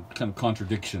there's some kind of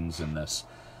contradictions in this.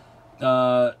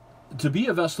 To be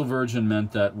a Vestal virgin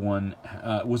meant that one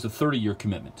was a 30-year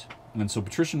commitment. And so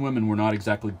patrician women were not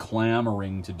exactly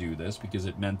clamoring to do this, because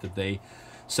it meant that they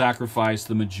sacrificed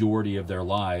the majority of their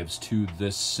lives to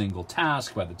this single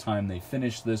task. By the time they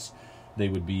finished this, they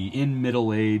would be in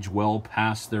middle age, well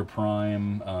past their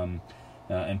prime,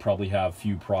 and probably have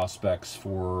few prospects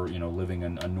for living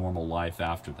a normal life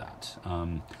after that.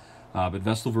 But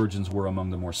Vestal virgins were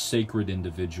among the more sacred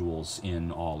individuals in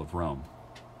all of Rome.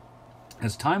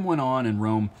 As time went on and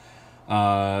Rome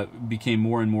became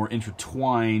more and more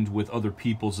intertwined with other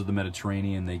peoples of the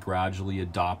Mediterranean, they gradually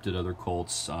adopted other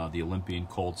cults, the Olympian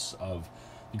cults of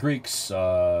the Greeks.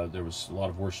 There was a lot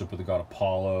of worship of the god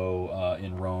Apollo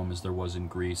in Rome, as there was in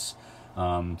Greece.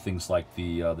 Things like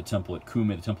the temple at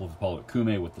Cumae, the temple of Apollo at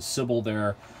Cumae with the Sibyl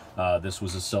there. This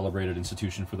was a celebrated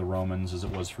institution for the Romans, as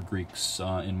it was for Greeks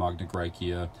in Magna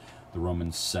Graecia. The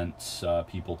Romans sent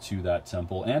people to that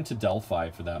temple, and to Delphi,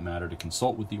 for that matter, to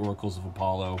consult with the oracles of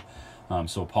Apollo.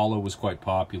 So Apollo was quite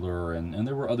popular, and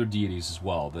there were other deities as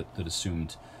well that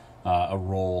assumed a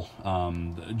role.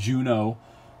 Juno,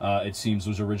 it seems,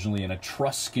 was originally an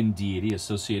Etruscan deity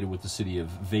associated with the city of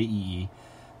Veii.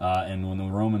 And when the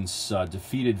Romans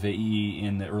defeated Veii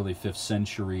in the early 5th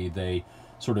century, they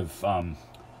sort of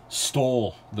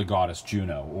stole the goddess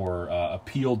Juno, or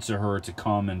appealed to her to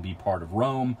come and be part of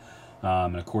Rome.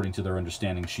 And according to their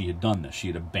understanding, she had done this. She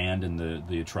had abandoned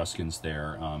the Etruscans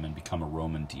there and become a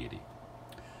Roman deity.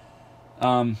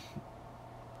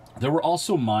 There were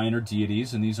also minor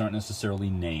deities, and these aren't necessarily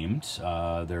named.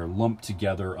 They're lumped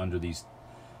together under these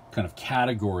kind of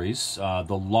categories.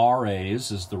 The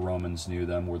Lares, as the Romans knew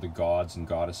them, were the gods and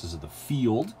goddesses of the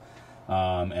field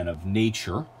and of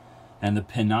nature. And the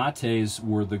Penates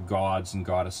were the gods and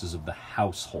goddesses of the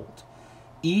household.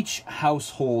 Each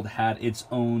household had its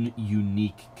own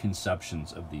unique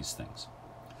conceptions of these things.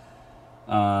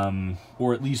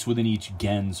 Or at least within each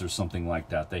gens or something like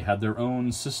that. They had their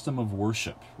own system of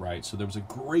worship, right? So there was a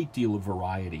great deal of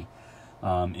variety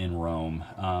in Rome.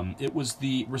 It was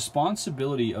the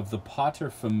responsibility of the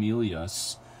pater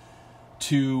familias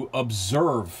to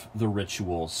observe the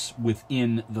rituals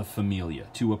within the familia,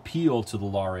 to appeal to the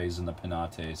lares and the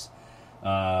penates,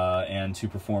 and to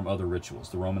perform other rituals.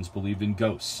 The Romans believed in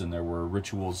ghosts, and there were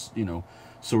rituals,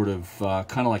 sort of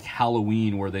kind of like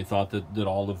Halloween, where they thought that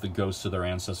all of the ghosts of their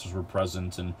ancestors were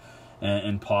present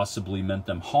and possibly meant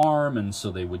them harm, and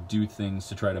so they would do things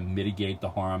to try to mitigate the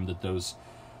harm that those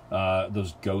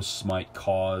ghosts might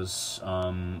cause.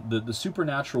 The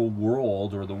supernatural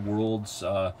world, or the worlds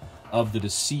of the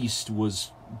deceased,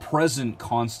 was present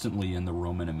constantly in the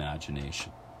Roman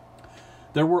imagination.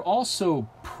 There were also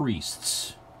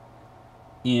priests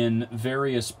in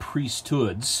various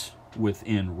priesthoods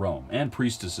within Rome, and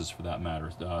priestesses for that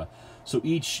matter. So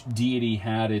each deity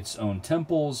had its own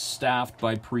temples, staffed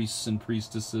by priests and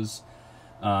priestesses.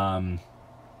 There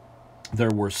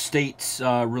were state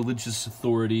religious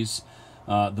authorities.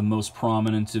 The most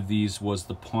prominent of these was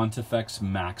the Pontifex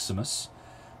Maximus,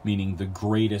 meaning the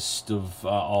greatest of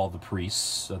all the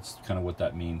priests. That's kind of what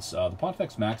that means. The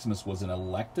Pontifex Maximus was an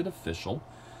elected official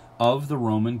of the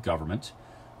Roman government.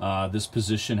 This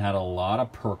position had a lot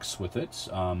of perks with it.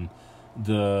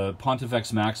 The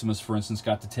Pontifex Maximus, for instance,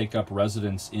 got to take up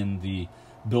residence in the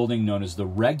building known as the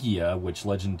Regia, which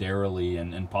legendarily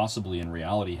and possibly in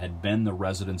reality had been the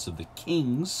residence of the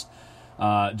kings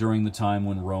during the time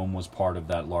when Rome was part of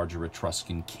that larger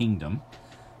Etruscan kingdom.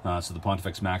 So the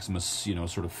Pontifex Maximus,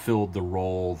 sort of filled the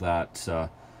role that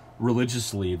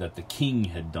religiously that the king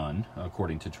had done,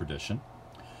 according to tradition.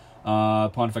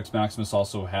 Pontifex Maximus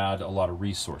also had a lot of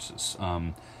resources.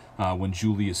 When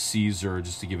Julius Caesar,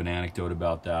 just to give an anecdote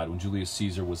about that, when Julius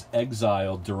Caesar was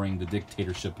exiled during the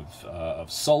dictatorship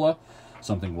of Sulla,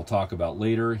 something we'll talk about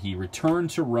later, he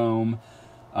returned to Rome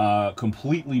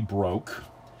completely broke,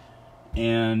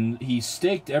 and he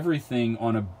staked everything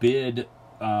on a bid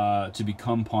to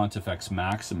become Pontifex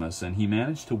Maximus, and he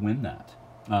managed to win that.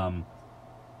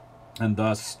 And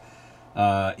thus,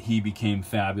 he became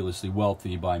fabulously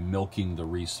wealthy by milking the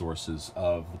resources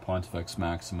of the Pontifex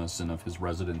Maximus and of his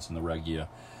residence in the Regia.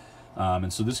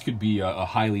 And so this could be a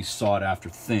highly sought-after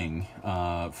thing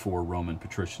for Roman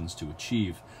patricians to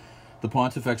achieve. The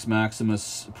Pontifex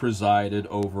Maximus presided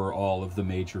over all of the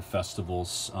major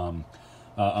festivals.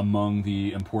 Among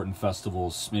the important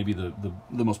festivals, maybe the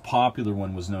most popular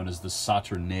one was known as the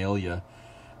Saturnalia,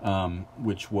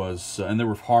 which was, and there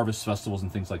were harvest festivals and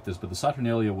things like this, but the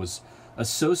Saturnalia was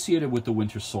associated with the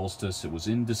winter solstice. It was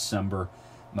in December.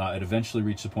 It eventually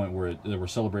reached a point where there were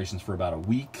celebrations for about a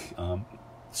week.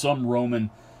 Some Roman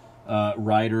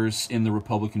writers in the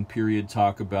Republican period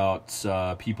talk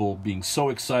about people being so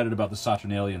excited about the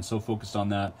Saturnalia and so focused on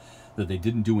that they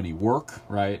didn't do any work,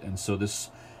 right? And so this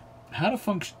had a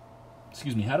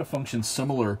function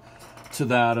similar to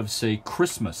that of, say,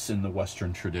 Christmas in the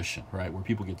Western tradition, right? Where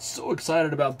people get so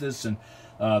excited about this, and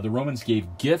the Romans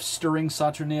gave gifts during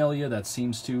Saturnalia. That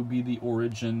seems to be the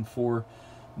origin for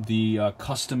the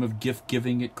custom of gift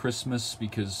giving at Christmas,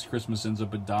 because Christmas ends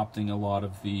up adopting a lot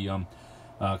of the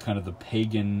kind of the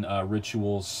pagan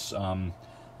rituals,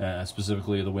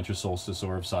 specifically the winter solstice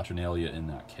or of Saturnalia in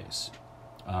that case.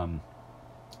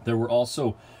 There were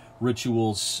also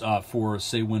rituals for,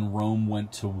 say, when Rome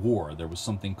went to war. There was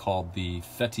something called the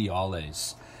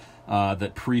fetiales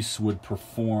that priests would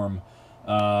perform,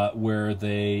 where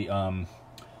they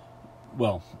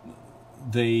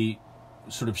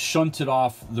sort of shunted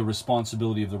off the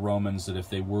responsibility of the Romans, that if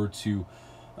they were to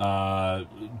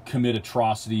commit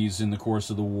atrocities in the course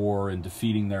of the war and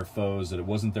defeating their foes, that it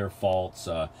wasn't their fault.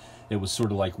 It was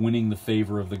sort of like winning the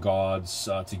favor of the gods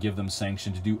to give them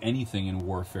sanction to do anything in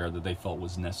warfare that they felt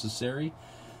was necessary.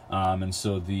 And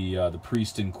so the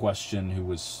priest in question, who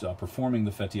was performing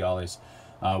the fetiales,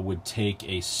 would take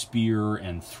a spear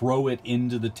and throw it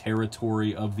into the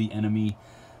territory of the enemy.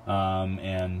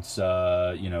 That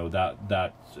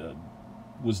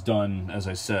was done, as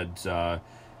I said, to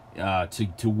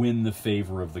win the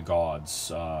favor of the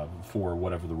gods for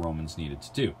whatever the Romans needed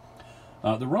to do.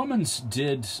 The Romans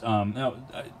did now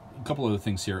a couple other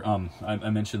things here. I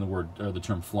mentioned the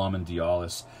term Flamen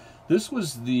Dialis. This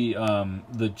was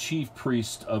the chief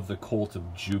priest of the cult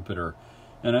of Jupiter,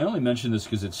 and I only mention this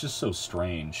because it's just so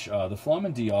strange. The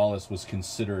Flamen Dialis was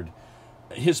considered,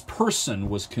 his person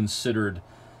was considered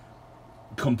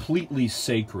completely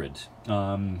sacred,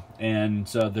 and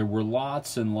there were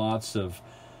lots and lots of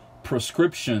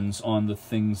prescriptions on the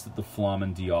things that the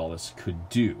Flamen Dialis could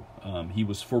do. He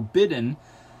was forbidden,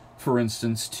 for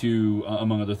instance, to,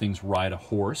 among other things, ride a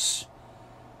horse,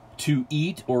 to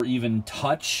eat or even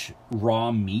touch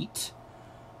raw meat.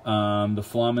 The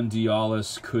Flamen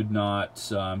Dialis could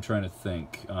not, I'm trying to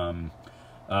think,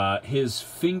 his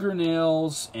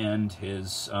fingernails and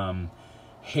his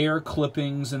hair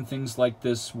clippings and things like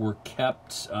this were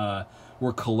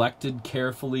were collected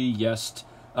carefully. Yes,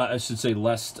 I should say,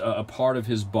 lest a part of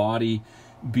his body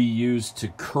be used to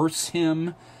curse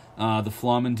him. The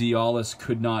Flamen Dialis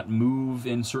could not move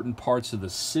in certain parts of the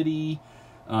city.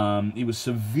 He was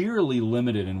severely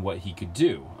limited in what he could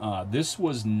do. This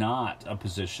was not a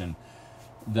position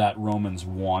that Romans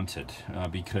wanted,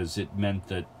 because it meant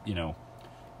that,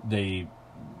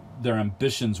 their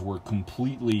ambitions were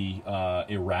completely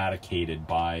eradicated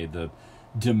by the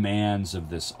demands of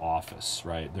this office,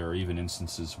 right? There are even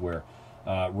instances where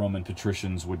Roman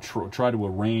patricians would try to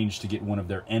arrange to get one of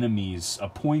their enemies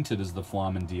appointed as the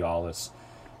Flamen Dialis,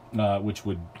 which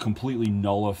would completely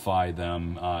nullify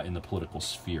them in the political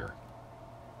sphere.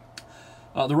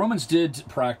 The Romans did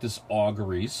practice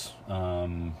auguries,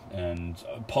 and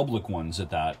public ones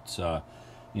at that.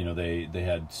 They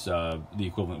had the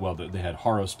equivalent. Well, they had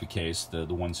horospices,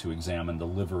 the ones who examined the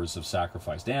livers of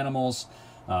sacrificed animals.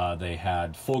 They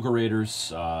had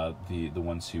fulgurators, the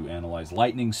ones who analyzed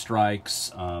lightning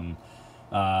strikes.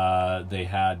 They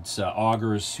had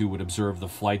augurs who would observe the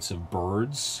flights of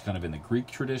birds, kind of in the Greek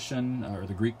tradition or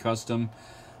the Greek custom.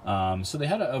 So they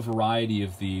had a variety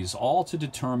of these, all to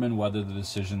determine whether the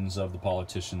decisions of the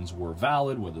politicians were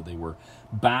valid, whether they were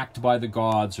backed by the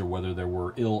gods, or whether there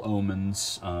were ill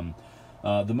omens.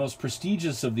 The most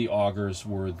prestigious of the augurs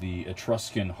were the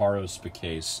Etruscan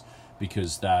horospices,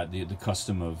 because the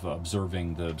custom of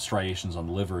observing the striations on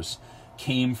the livers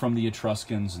came from the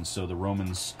Etruscans, and so the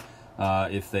Romans,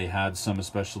 if they had some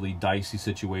especially dicey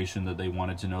situation that they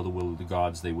wanted to know the will of the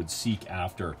gods, they would seek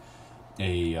after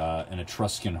an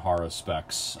Etruscan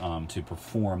horospes to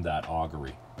perform that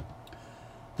augury.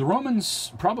 The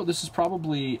Romans, this is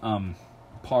probably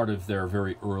part of their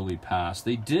very early past.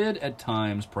 They did at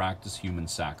times practice human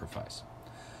sacrifice.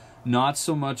 Not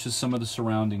so much as some of the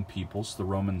surrounding peoples. The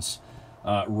Romans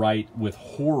write with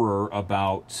horror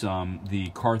about the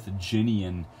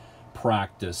Carthaginian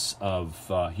practice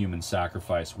of human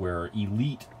sacrifice, where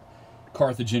elite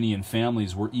Carthaginian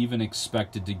families were even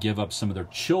expected to give up some of their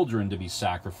children to be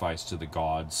sacrificed to the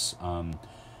gods.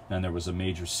 And there was a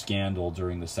major scandal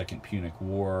during the Second Punic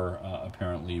War,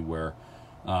 apparently, where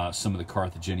some of the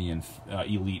Carthaginian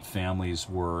elite families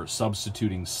were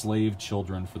substituting slave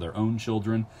children for their own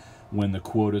children when the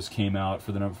quotas came out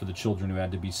for the children who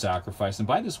had to be sacrificed. And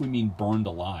by this we mean burned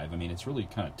alive. I mean, it's really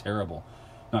kind of terrible.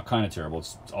 Not kind of terrible,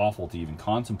 it's awful to even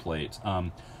contemplate.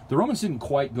 The Romans didn't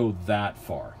quite go that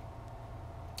far.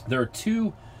 There are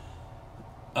two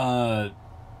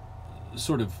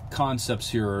sort of concepts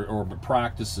here, or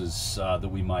practices that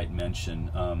we might mention.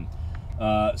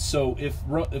 So if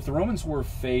the Romans were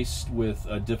faced with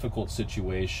a difficult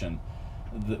situation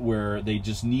where they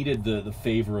just needed the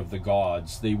favor of the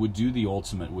gods, they would do the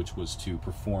ultimate, which was to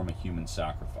perform a human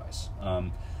sacrifice.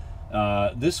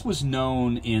 This was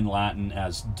known in Latin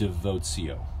as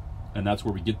devotio, and that's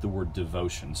where we get the word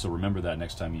devotion. So remember that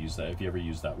next time you use that, if you ever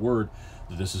use that word,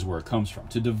 this is where it comes from.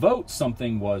 To devote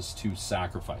something was to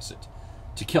sacrifice it,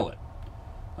 to kill it,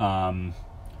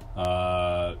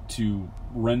 to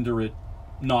render it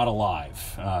not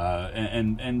alive.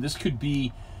 And this could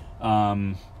be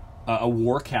a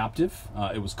war captive.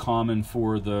 It was common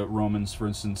for the Romans, for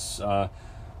instance,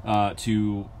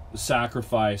 to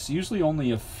sacrifice usually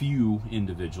only a few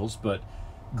individuals, but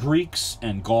Greeks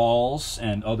and Gauls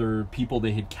and other people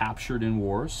they had captured in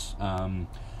wars.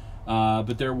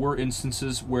 But there were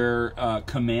instances where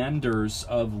commanders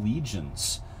of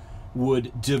legions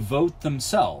would devote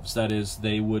themselves. That is,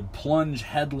 they would plunge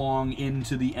headlong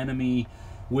into the enemy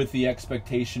with the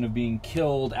expectation of being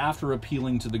killed after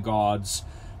appealing to the gods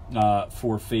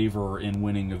for favor in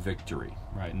winning a victory.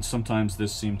 Right? And sometimes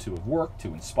this seemed to have worked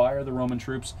to inspire the Roman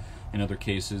troops. In other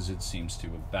cases, it seems to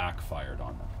have backfired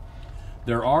on them.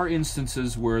 There are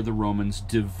instances where the Romans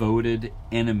devoted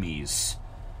enemies,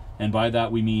 and by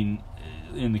that we mean,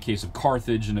 in the case of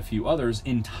Carthage and a few others,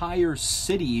 entire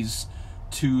cities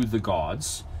to the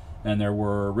gods, and there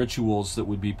were rituals that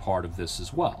would be part of this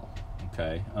as well.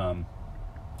 Okay,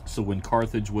 so when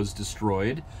Carthage was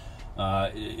destroyed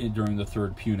during the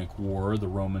Third Punic War, the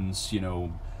Romans,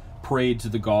 prayed to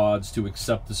the gods to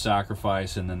accept the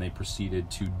sacrifice, and then they proceeded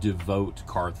to devote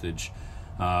Carthage.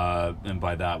 And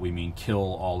by that we mean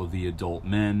kill all of the adult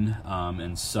men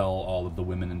and sell all of the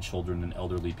women and children and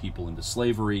elderly people into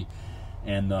slavery,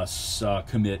 and thus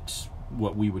commit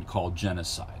what we would call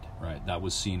genocide. Right? That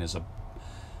was seen as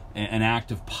an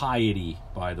act of piety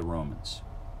by the Romans.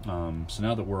 So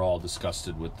now that we're all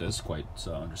disgusted with this, quite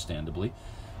understandably,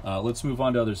 Let's move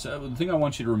on to others. The thing I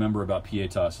want you to remember about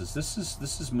pietas is this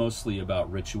is mostly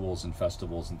about rituals and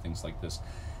festivals and things like this.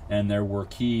 And there were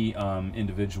key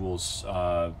individuals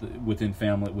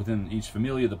within each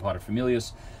familia, the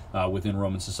paterfamilias, within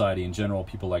Roman society in general,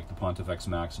 people like the Pontifex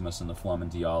Maximus and the Flamen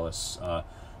Dialis,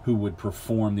 who would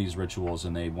perform these rituals,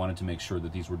 and they wanted to make sure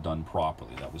that these were done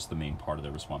properly. That was the main part of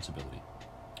their responsibility.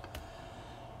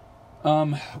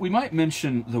 We might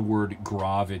mention the word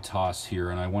gravitas here,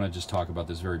 and I want to just talk about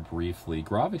this very briefly.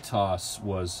 Gravitas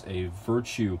was a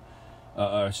virtue,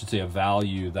 I should say a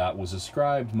value, that was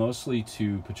ascribed mostly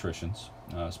to patricians,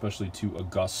 especially to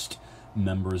august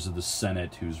members of the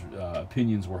Senate whose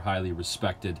opinions were highly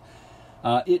respected.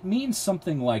 It means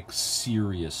something like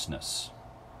seriousness.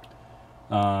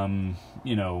 One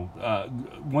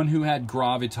who had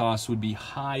gravitas would be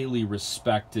highly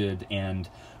respected and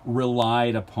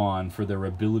relied upon for their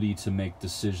ability to make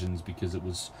decisions, because it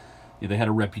was, they had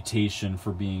a reputation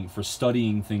for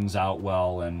studying things out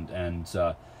well and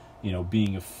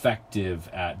being effective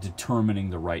at determining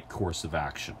the right course of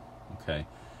action. Okay,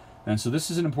 and so this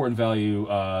is an important value.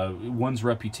 One's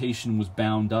reputation was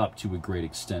bound up to a great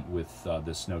extent with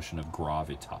this notion of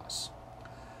gravitas.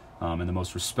 And the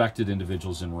most respected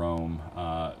individuals in Rome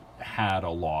had a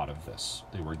lot of this.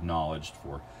 They were acknowledged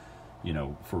for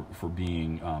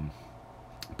being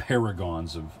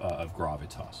paragons of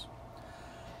gravitas.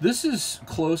 This is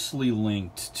closely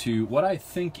linked to what I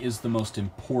think is the most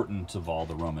important of all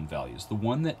the Roman values, the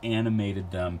one that animated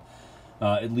them,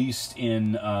 at least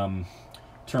in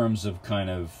terms of kind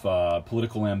of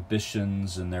political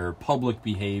ambitions and their public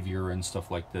behavior and stuff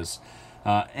like this,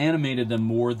 animated them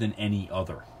more than any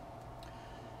other.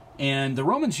 And the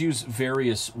Romans use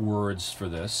various words for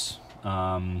this.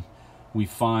 We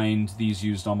find these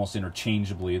used almost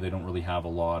interchangeably. They don't really have a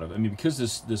lot of... because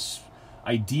this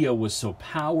idea was so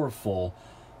powerful,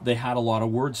 they had a lot of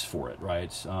words for it,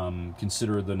 right?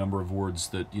 Consider the number of words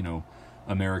that,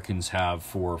 Americans have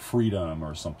for freedom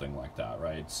or something like that,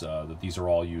 right? That these are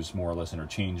all used more or less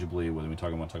interchangeably, whether we want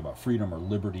to talk about freedom or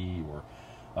liberty or...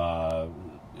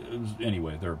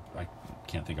 anyway, I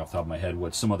can't think off the top of my head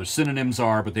what some other synonyms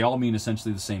are, but they all mean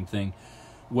essentially the same thing.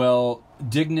 Well,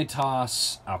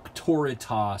 dignitas,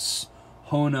 auctoritas,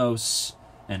 honos,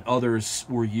 and others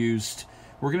were used.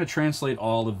 We're going to translate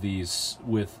all of these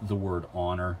with the word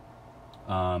honor,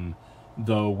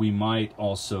 though we might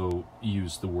also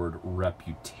use the word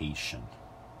reputation.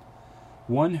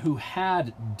 One who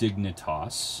had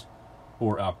dignitas,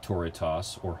 or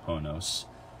auctoritas, or honos,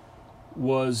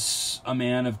 was a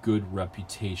man of good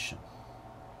reputation.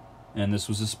 And this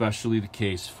was especially the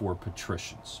case for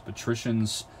patricians.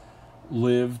 Patricians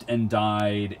lived and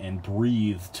died and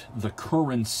breathed the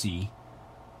currency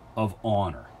of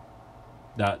honor.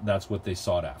 That's what they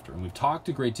sought after. And we've talked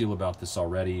a great deal about this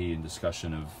already in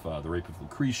discussion of the rape of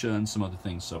Lucretia and some other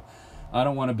things, so I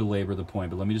don't want to belabor the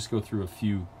point, but let me just go through a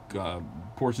few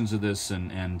portions of this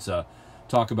and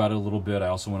talk about it a little bit. I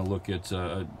also want to look at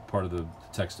part of the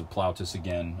text of Plautus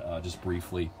again, just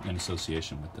briefly in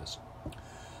association with this.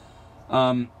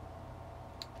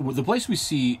 The place we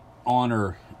see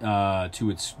honor to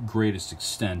its greatest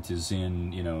extent is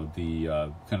in the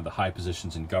kind of the high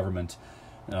positions in government.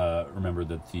 Remember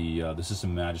that the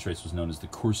system of magistrates was known as the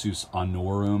cursus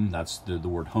honorum. That's the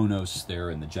word honos there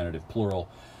in the genitive plural.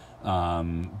 It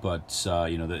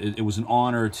was an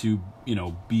honor to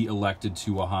be elected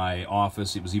to a high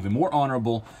office. It was even more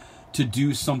honorable to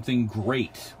do something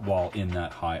great while in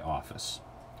that high office.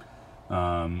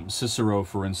 Cicero,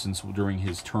 for instance, during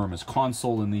his term as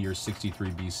consul in the year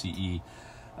 63 BCE,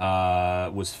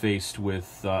 was faced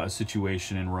with a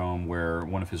situation in Rome where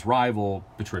one of his rival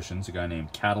patricians, a guy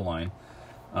named Catiline,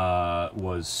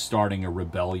 was starting a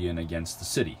rebellion against the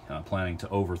city, planning to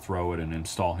overthrow it and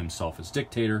install himself as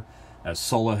dictator, as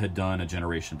Sulla had done a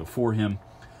generation before him.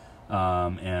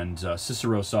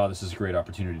 Cicero saw this as a great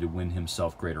opportunity to win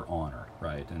himself greater honor,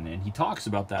 right? And he talks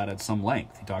about that at some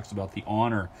length. He talks about the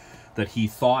honor that he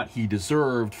thought he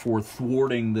deserved for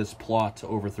thwarting this plot to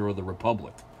overthrow the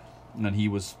Republic. And he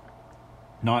was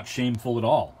not shameful at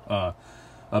all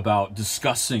about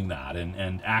discussing that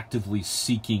and actively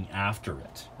seeking after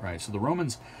it, right? So the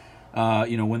Romans,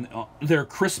 when their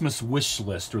Christmas wish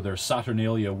list or their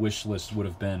Saturnalia wish list would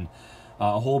have been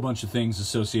a whole bunch of things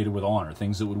associated with honor,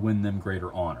 things that would win them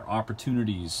greater honor,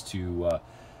 opportunities to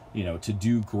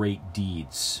do great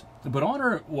deeds. But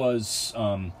honor was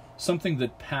something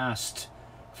that passed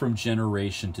from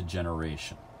generation to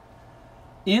generation.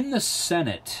 In the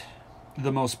Senate,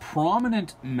 the most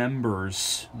prominent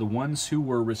members, the ones who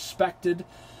were respected,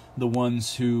 the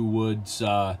ones who would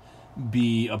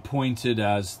be appointed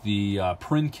as the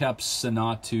princeps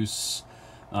senatus,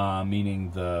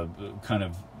 meaning the kind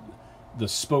of the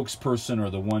spokesperson or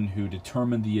the one who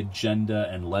determined the agenda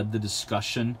and led the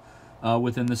discussion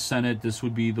within the Senate. This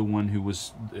would be the one who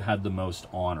had the most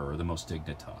honor, or the most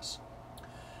dignitas.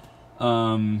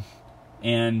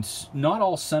 And not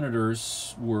all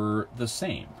senators were the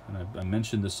same. And I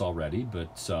mentioned this already,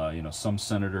 but some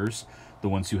senators, the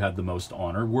ones who had the most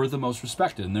honor, were the most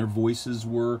respected, and their voices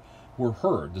were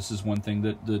heard. This is one thing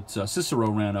that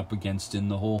Cicero ran up against in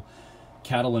the whole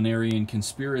Catilinarian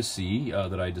conspiracy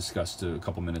that I discussed a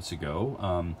couple minutes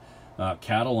ago.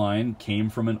 Catiline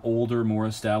came from an older, more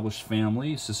established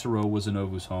family. Cicero was a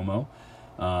novus homo,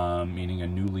 meaning a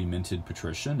newly minted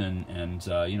patrician,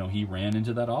 and he ran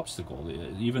into that obstacle.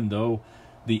 Even though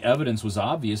the evidence was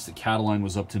obvious that Catiline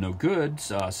was up to no good,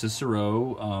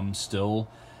 Cicero still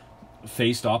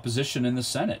faced opposition in the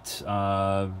Senate,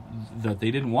 that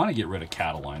they didn't want to get rid of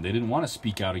Catiline. They didn't want to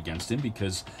speak out against him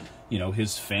because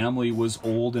his family was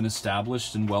old and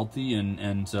established and wealthy,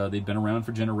 and they'd been around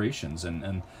for generations,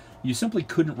 and you simply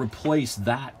couldn't replace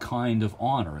that kind of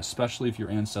honor, especially if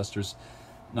your ancestors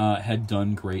had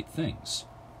done great things.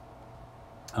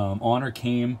 Honor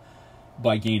came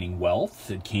by gaining wealth.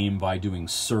 It came by doing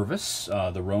service.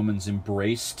 The Romans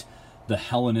embraced the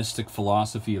Hellenistic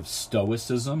philosophy of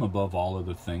Stoicism above all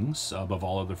other things, above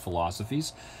all other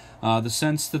philosophies. The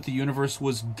sense that the universe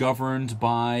was governed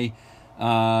by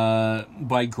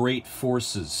great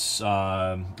forces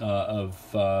of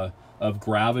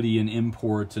gravity and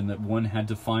import, and that one had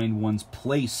to find one's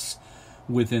place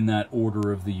within that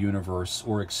order of the universe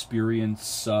or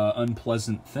experience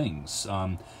unpleasant things.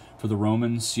 For the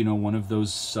Romans, one of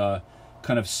those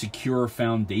kind of secure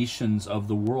foundations of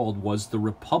the world was the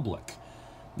Republic.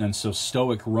 And so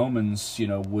Stoic Romans,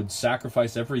 would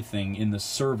sacrifice everything in the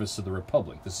service of the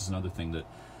Republic. This is another thing that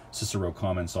Cicero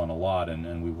comments on a lot,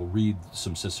 and we will read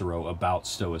some Cicero about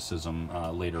Stoicism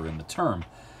later in the term.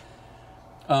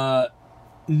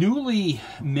 Newly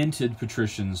minted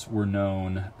patricians were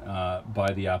known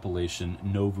by the appellation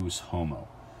novus homo.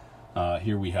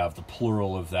 Here we have the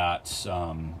plural of that,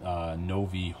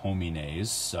 novi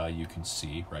homines, you can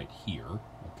see right here,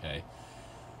 okay.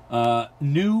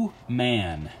 New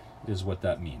man is what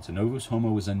that means. A novus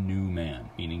homo is a new man,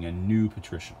 meaning a new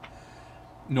patrician.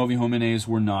 Novi homines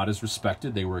were not as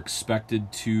respected. They were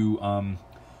expected to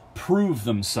prove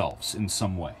themselves in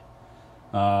some way.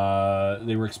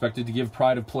 They were expected to give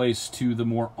pride of place to the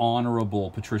more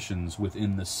honorable patricians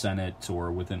within the Senate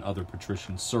or within other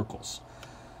patrician circles.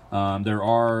 There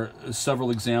are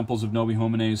several examples of novi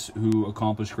homines who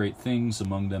accomplished great things,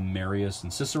 among them Marius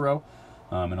and Cicero,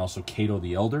 and also Cato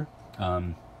the Elder.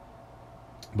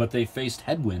 But they faced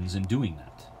headwinds in doing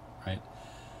that, right?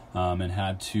 And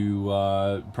had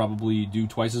to probably do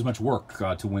twice as much work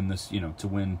to win this, to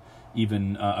win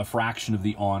even a fraction of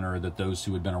the honor that those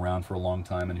who had been around for a long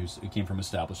time and who came from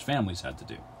established families had to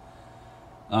do.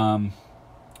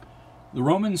 The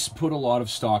Romans put a lot of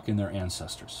stock in their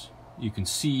ancestors. You can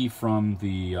see from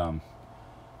the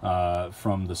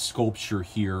sculpture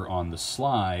here on the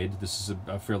slide, this is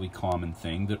a fairly common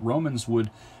thing, that Romans would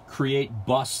create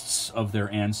busts of their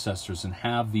ancestors and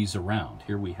have these around.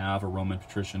 Here we have a Roman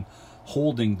patrician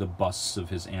holding the busts of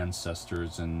his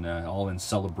ancestors, and all in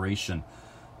celebration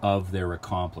of their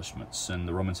accomplishments. And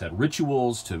the Romans had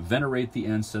rituals to venerate the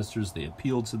ancestors. They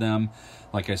appealed to them.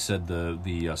 Like I said,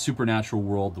 the supernatural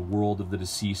world, the world of the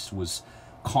deceased, was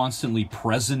constantly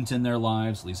present in their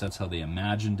lives. At least that's how they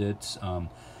imagined it.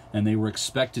 And they were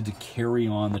expected to carry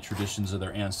on the traditions of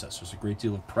their ancestors. A great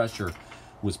deal of pressure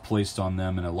was placed on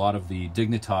them, and a lot of the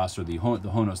dignitas, or the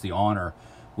honos, the honor,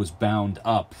 was bound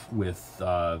up with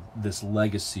this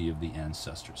legacy of the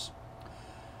ancestors.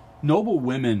 Noble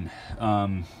women,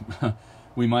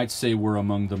 we might say, were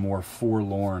among the more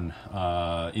forlorn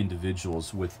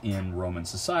individuals within Roman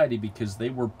society, because they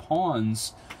were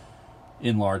pawns,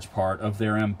 in large part, of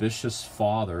their ambitious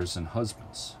fathers and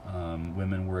husbands.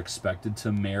 Women were expected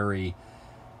to marry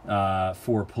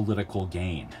for political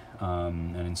gain,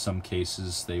 and in some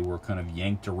cases they were kind of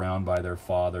yanked around by their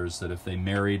fathers, that if they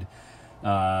married,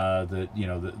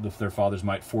 their fathers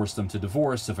might force them to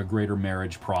divorce if a greater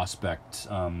marriage prospect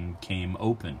came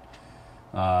open.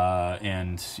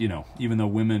 And even though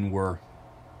women were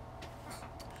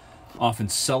often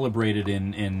celebrated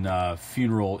in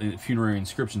funerary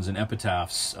inscriptions and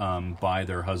epitaphs by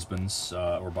their husbands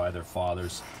or by their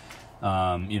fathers,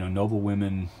 noble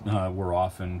women were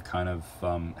often kind of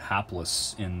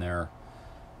hapless in their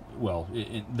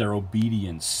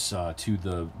obedience to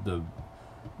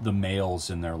the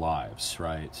males in their lives,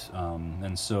 right?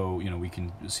 And so we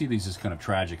can see these as kind of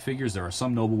tragic figures. There are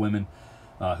some noble women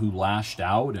who lashed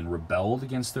out and rebelled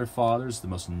against their fathers. The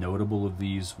most notable of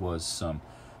these was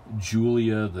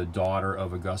Julia, the daughter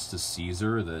of Augustus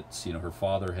Caesar, that, you know, her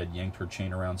father had yanked her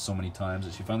chain around so many times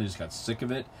that she finally just got sick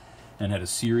of it and had a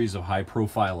series of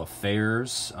high-profile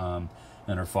affairs, and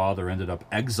her father ended up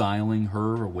exiling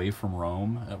her away from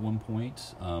Rome at one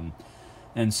point.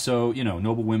 And so, you know,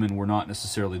 noble women were not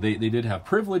necessarily, they did have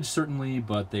privilege, certainly,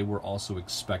 but they were also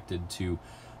expected to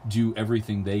do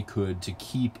everything they could to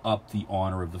keep up the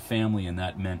honor of the family, and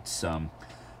that meant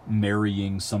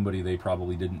marrying somebody they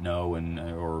probably didn't know and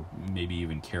or maybe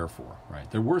even care for,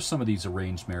 right? There were some of these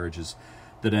arranged marriages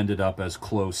that ended up as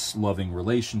close, loving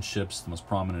relationships. The most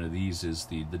prominent of these is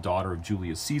the daughter of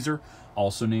Julius Caesar,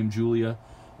 also named Julia,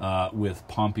 with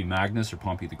Pompey Magnus, or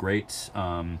Pompey the Great,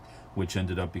 which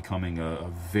ended up becoming a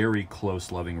very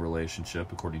close, loving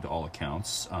relationship, according to all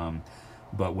accounts.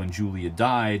 But when Julia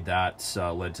died, that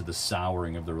led to the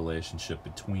souring of the relationship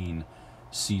between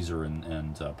Caesar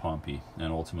and Pompey,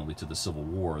 and ultimately to the civil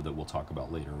war that we'll talk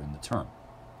about later in the term.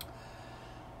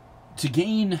 To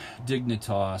gain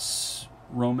dignitas,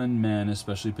 Roman men,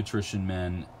 especially patrician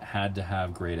men, had to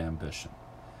have great ambition.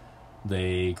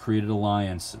 They created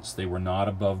alliances. They were not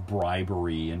above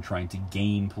bribery and trying to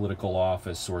gain political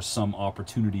office or some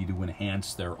opportunity to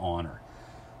enhance their honor.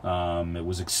 It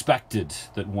was expected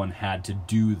that one had to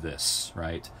do this,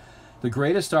 right? The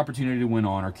greatest opportunity to win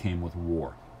honor came with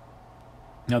war.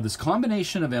 Now, this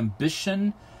combination of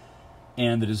ambition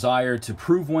and the desire to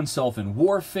prove oneself in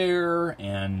warfare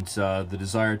and the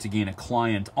desire to gain a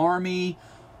client army,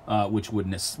 which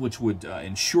would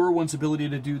ensure one's ability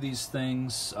to do these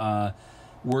things,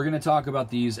 we're going to talk about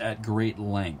these at great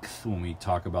length when we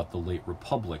talk about the late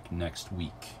Republic next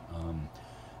week.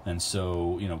 And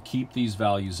so, you know, keep these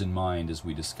values in mind as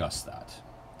we discuss that.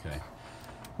 Okay.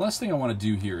 Last thing I want to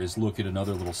do here is look at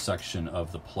another little section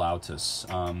of the Plautus.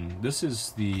 This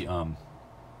is the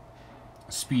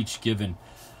speech given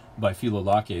by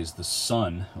Philolaches, the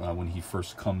son, when he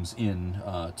first comes in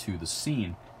to the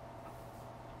scene.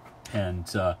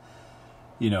 And,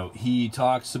 you know, he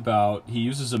talks about, he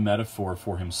uses a metaphor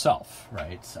for himself,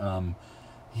 right?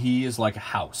 He is like a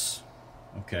house.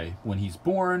 Okay, when he's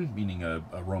born, meaning a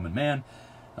Roman man,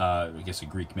 I guess a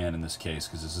Greek man in this case,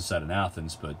 because this is set in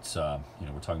Athens, but, you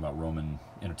know, we're talking about Roman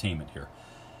entertainment here.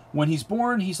 When he's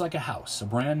born, he's like a house, a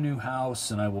brand new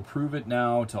house, and I will prove it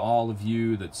now to all of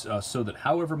you, that so that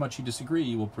however much you disagree,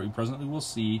 you presently will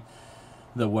see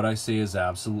that what I say is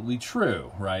absolutely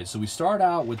true, right? So we start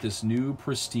out with this new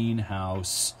pristine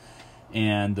house,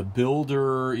 and the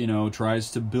builder, you know,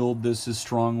 tries to build this as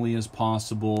strongly as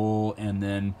possible, and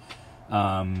then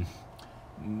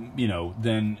you know,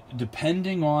 then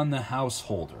depending on the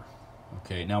householder.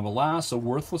 Okay, now alas, a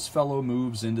worthless fellow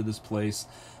moves into this place.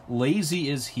 Lazy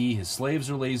is he, his slaves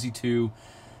are lazy too,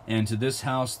 and to this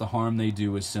house the harm they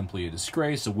do is simply a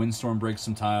disgrace. A windstorm breaks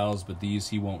some tiles, but these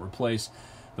he won't replace.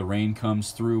 The rain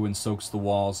comes through and soaks the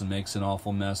walls and makes an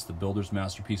awful mess. The builder's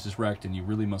masterpiece is wrecked, and you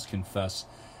really must confess,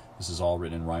 this is all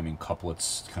written in rhyming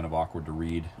couplets, kind of awkward to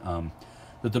read,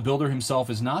 that the builder himself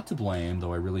is not to blame,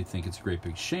 though I really think it's a great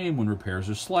big shame when repairs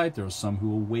are slight. There are some who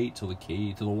will wait till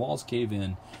the walls cave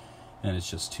in, and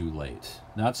it's just too late.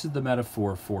 That's the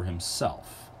metaphor for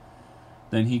himself.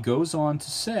 Then he goes on to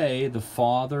say the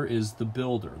father is the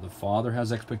builder. The father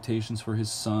has expectations for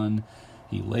his son.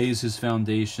 He lays his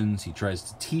foundations. He tries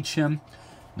to teach him.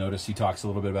 Notice he talks a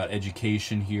little bit about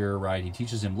education here, right? He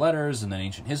teaches him letters and then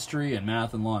ancient history and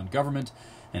math and law and government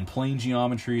and plane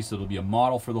geometry, so it'll be a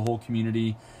model for the whole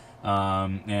community.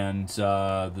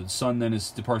 The son then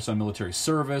departs on military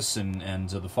service, and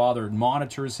the father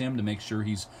monitors him to make sure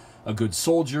he's a good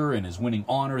soldier and is winning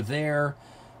honor there.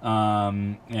 You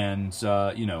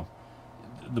know,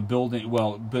 the building,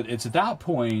 well, but it's at that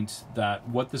point that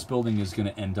what this building is going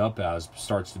to end up as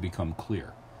starts to become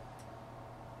clear.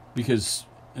 Because,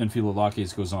 and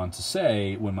Philolaches goes on to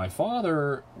say, when my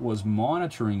father was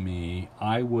monitoring me,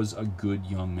 I was a good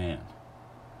young man,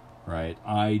 right?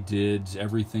 I did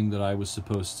everything that I was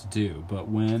supposed to do. But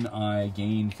when I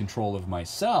gained control of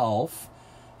myself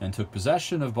and took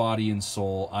possession of body and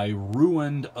soul, I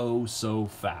ruined oh so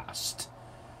fast,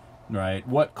 right?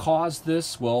 What caused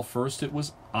this? Well, first it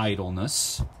was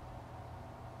idleness.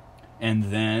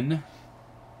 And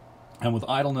with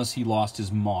idleness, he lost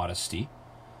his modesty.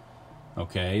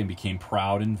 Okay, and became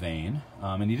proud and vain.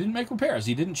 And he didn't make repairs.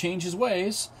 He didn't change his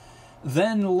ways.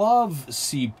 Then love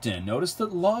seeped in. Notice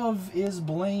that love is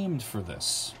blamed for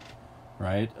this,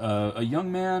 right? A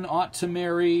young man ought to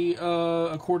marry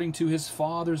according to his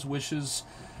father's wishes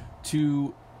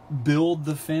to build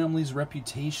the family's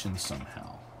reputation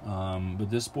somehow, But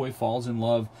this boy falls in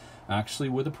love actually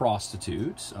with a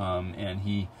prostitute, and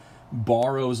he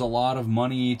borrows a lot of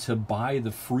money to buy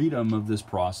the freedom of this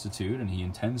prostitute, and he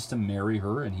intends to marry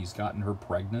her, and he's gotten her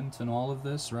pregnant and all of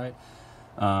this, right?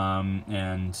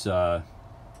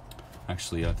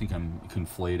 Actually, I think I'm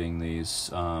conflating these.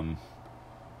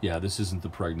 Yeah, this isn't the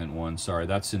pregnant one. Sorry,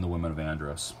 that's in the Women of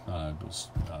Andros.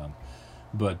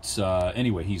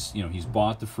 Anyway, he's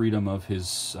bought the freedom of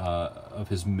his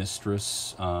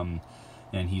mistress,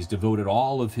 and he's devoted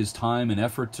all of his time and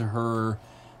effort to her.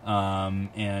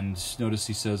 And notice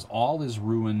he says, "All is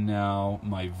ruined now.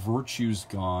 My virtue's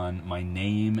gone. My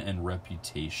name and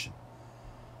reputation."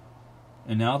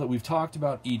 And now that we've talked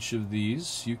about each of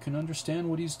these, you can understand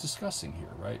what he's discussing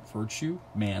here, right? Virtue,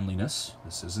 manliness.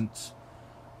 This isn't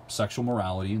sexual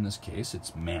morality in this case.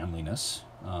 It's manliness.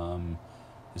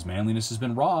 His manliness has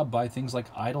been robbed by things like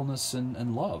idleness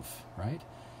and love, right?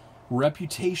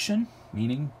 Reputation,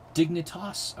 meaning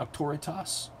dignitas,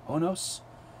 auctoritas, honos.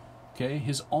 Okay,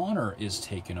 his honor is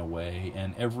taken away,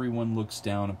 and everyone looks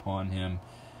down upon him.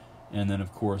 And then,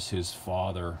 of course, his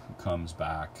father comes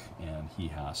back, and he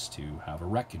has to have a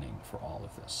reckoning for all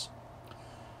of this.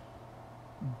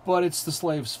 But it's the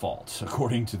slave's fault,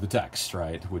 according to the text,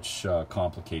 right? Which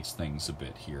complicates things a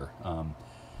bit here.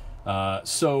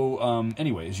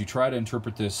 Anyway, as you try to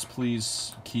interpret this,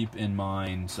 please keep in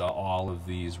mind all of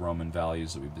these Roman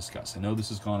values that we've discussed. I know this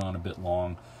has gone on a bit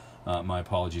long. My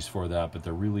apologies for that, but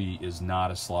there really is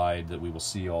not a slide that we will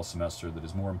see all semester that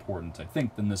is more important, I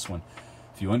think, than this one.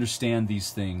 If you understand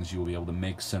these things, you will be able to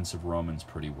make sense of Romans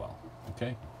pretty well.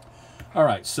 Okay? All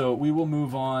right, so we will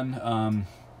move on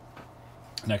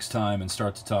next time and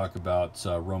start to talk about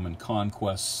Roman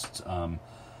conquest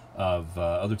of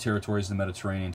other territories in the Mediterranean,